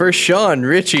 For Sean,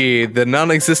 Richie, the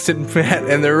non-existent Matt,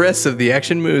 and the rest of the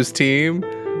Action Moves team,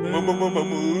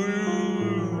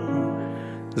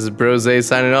 this is Brose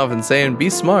signing off and saying, be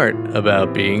smart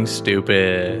about being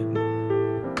stupid.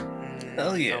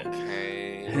 Hell yeah.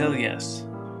 Okay. Hell yes.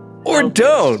 Or Hell yes.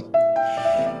 don't!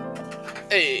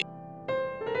 Hey.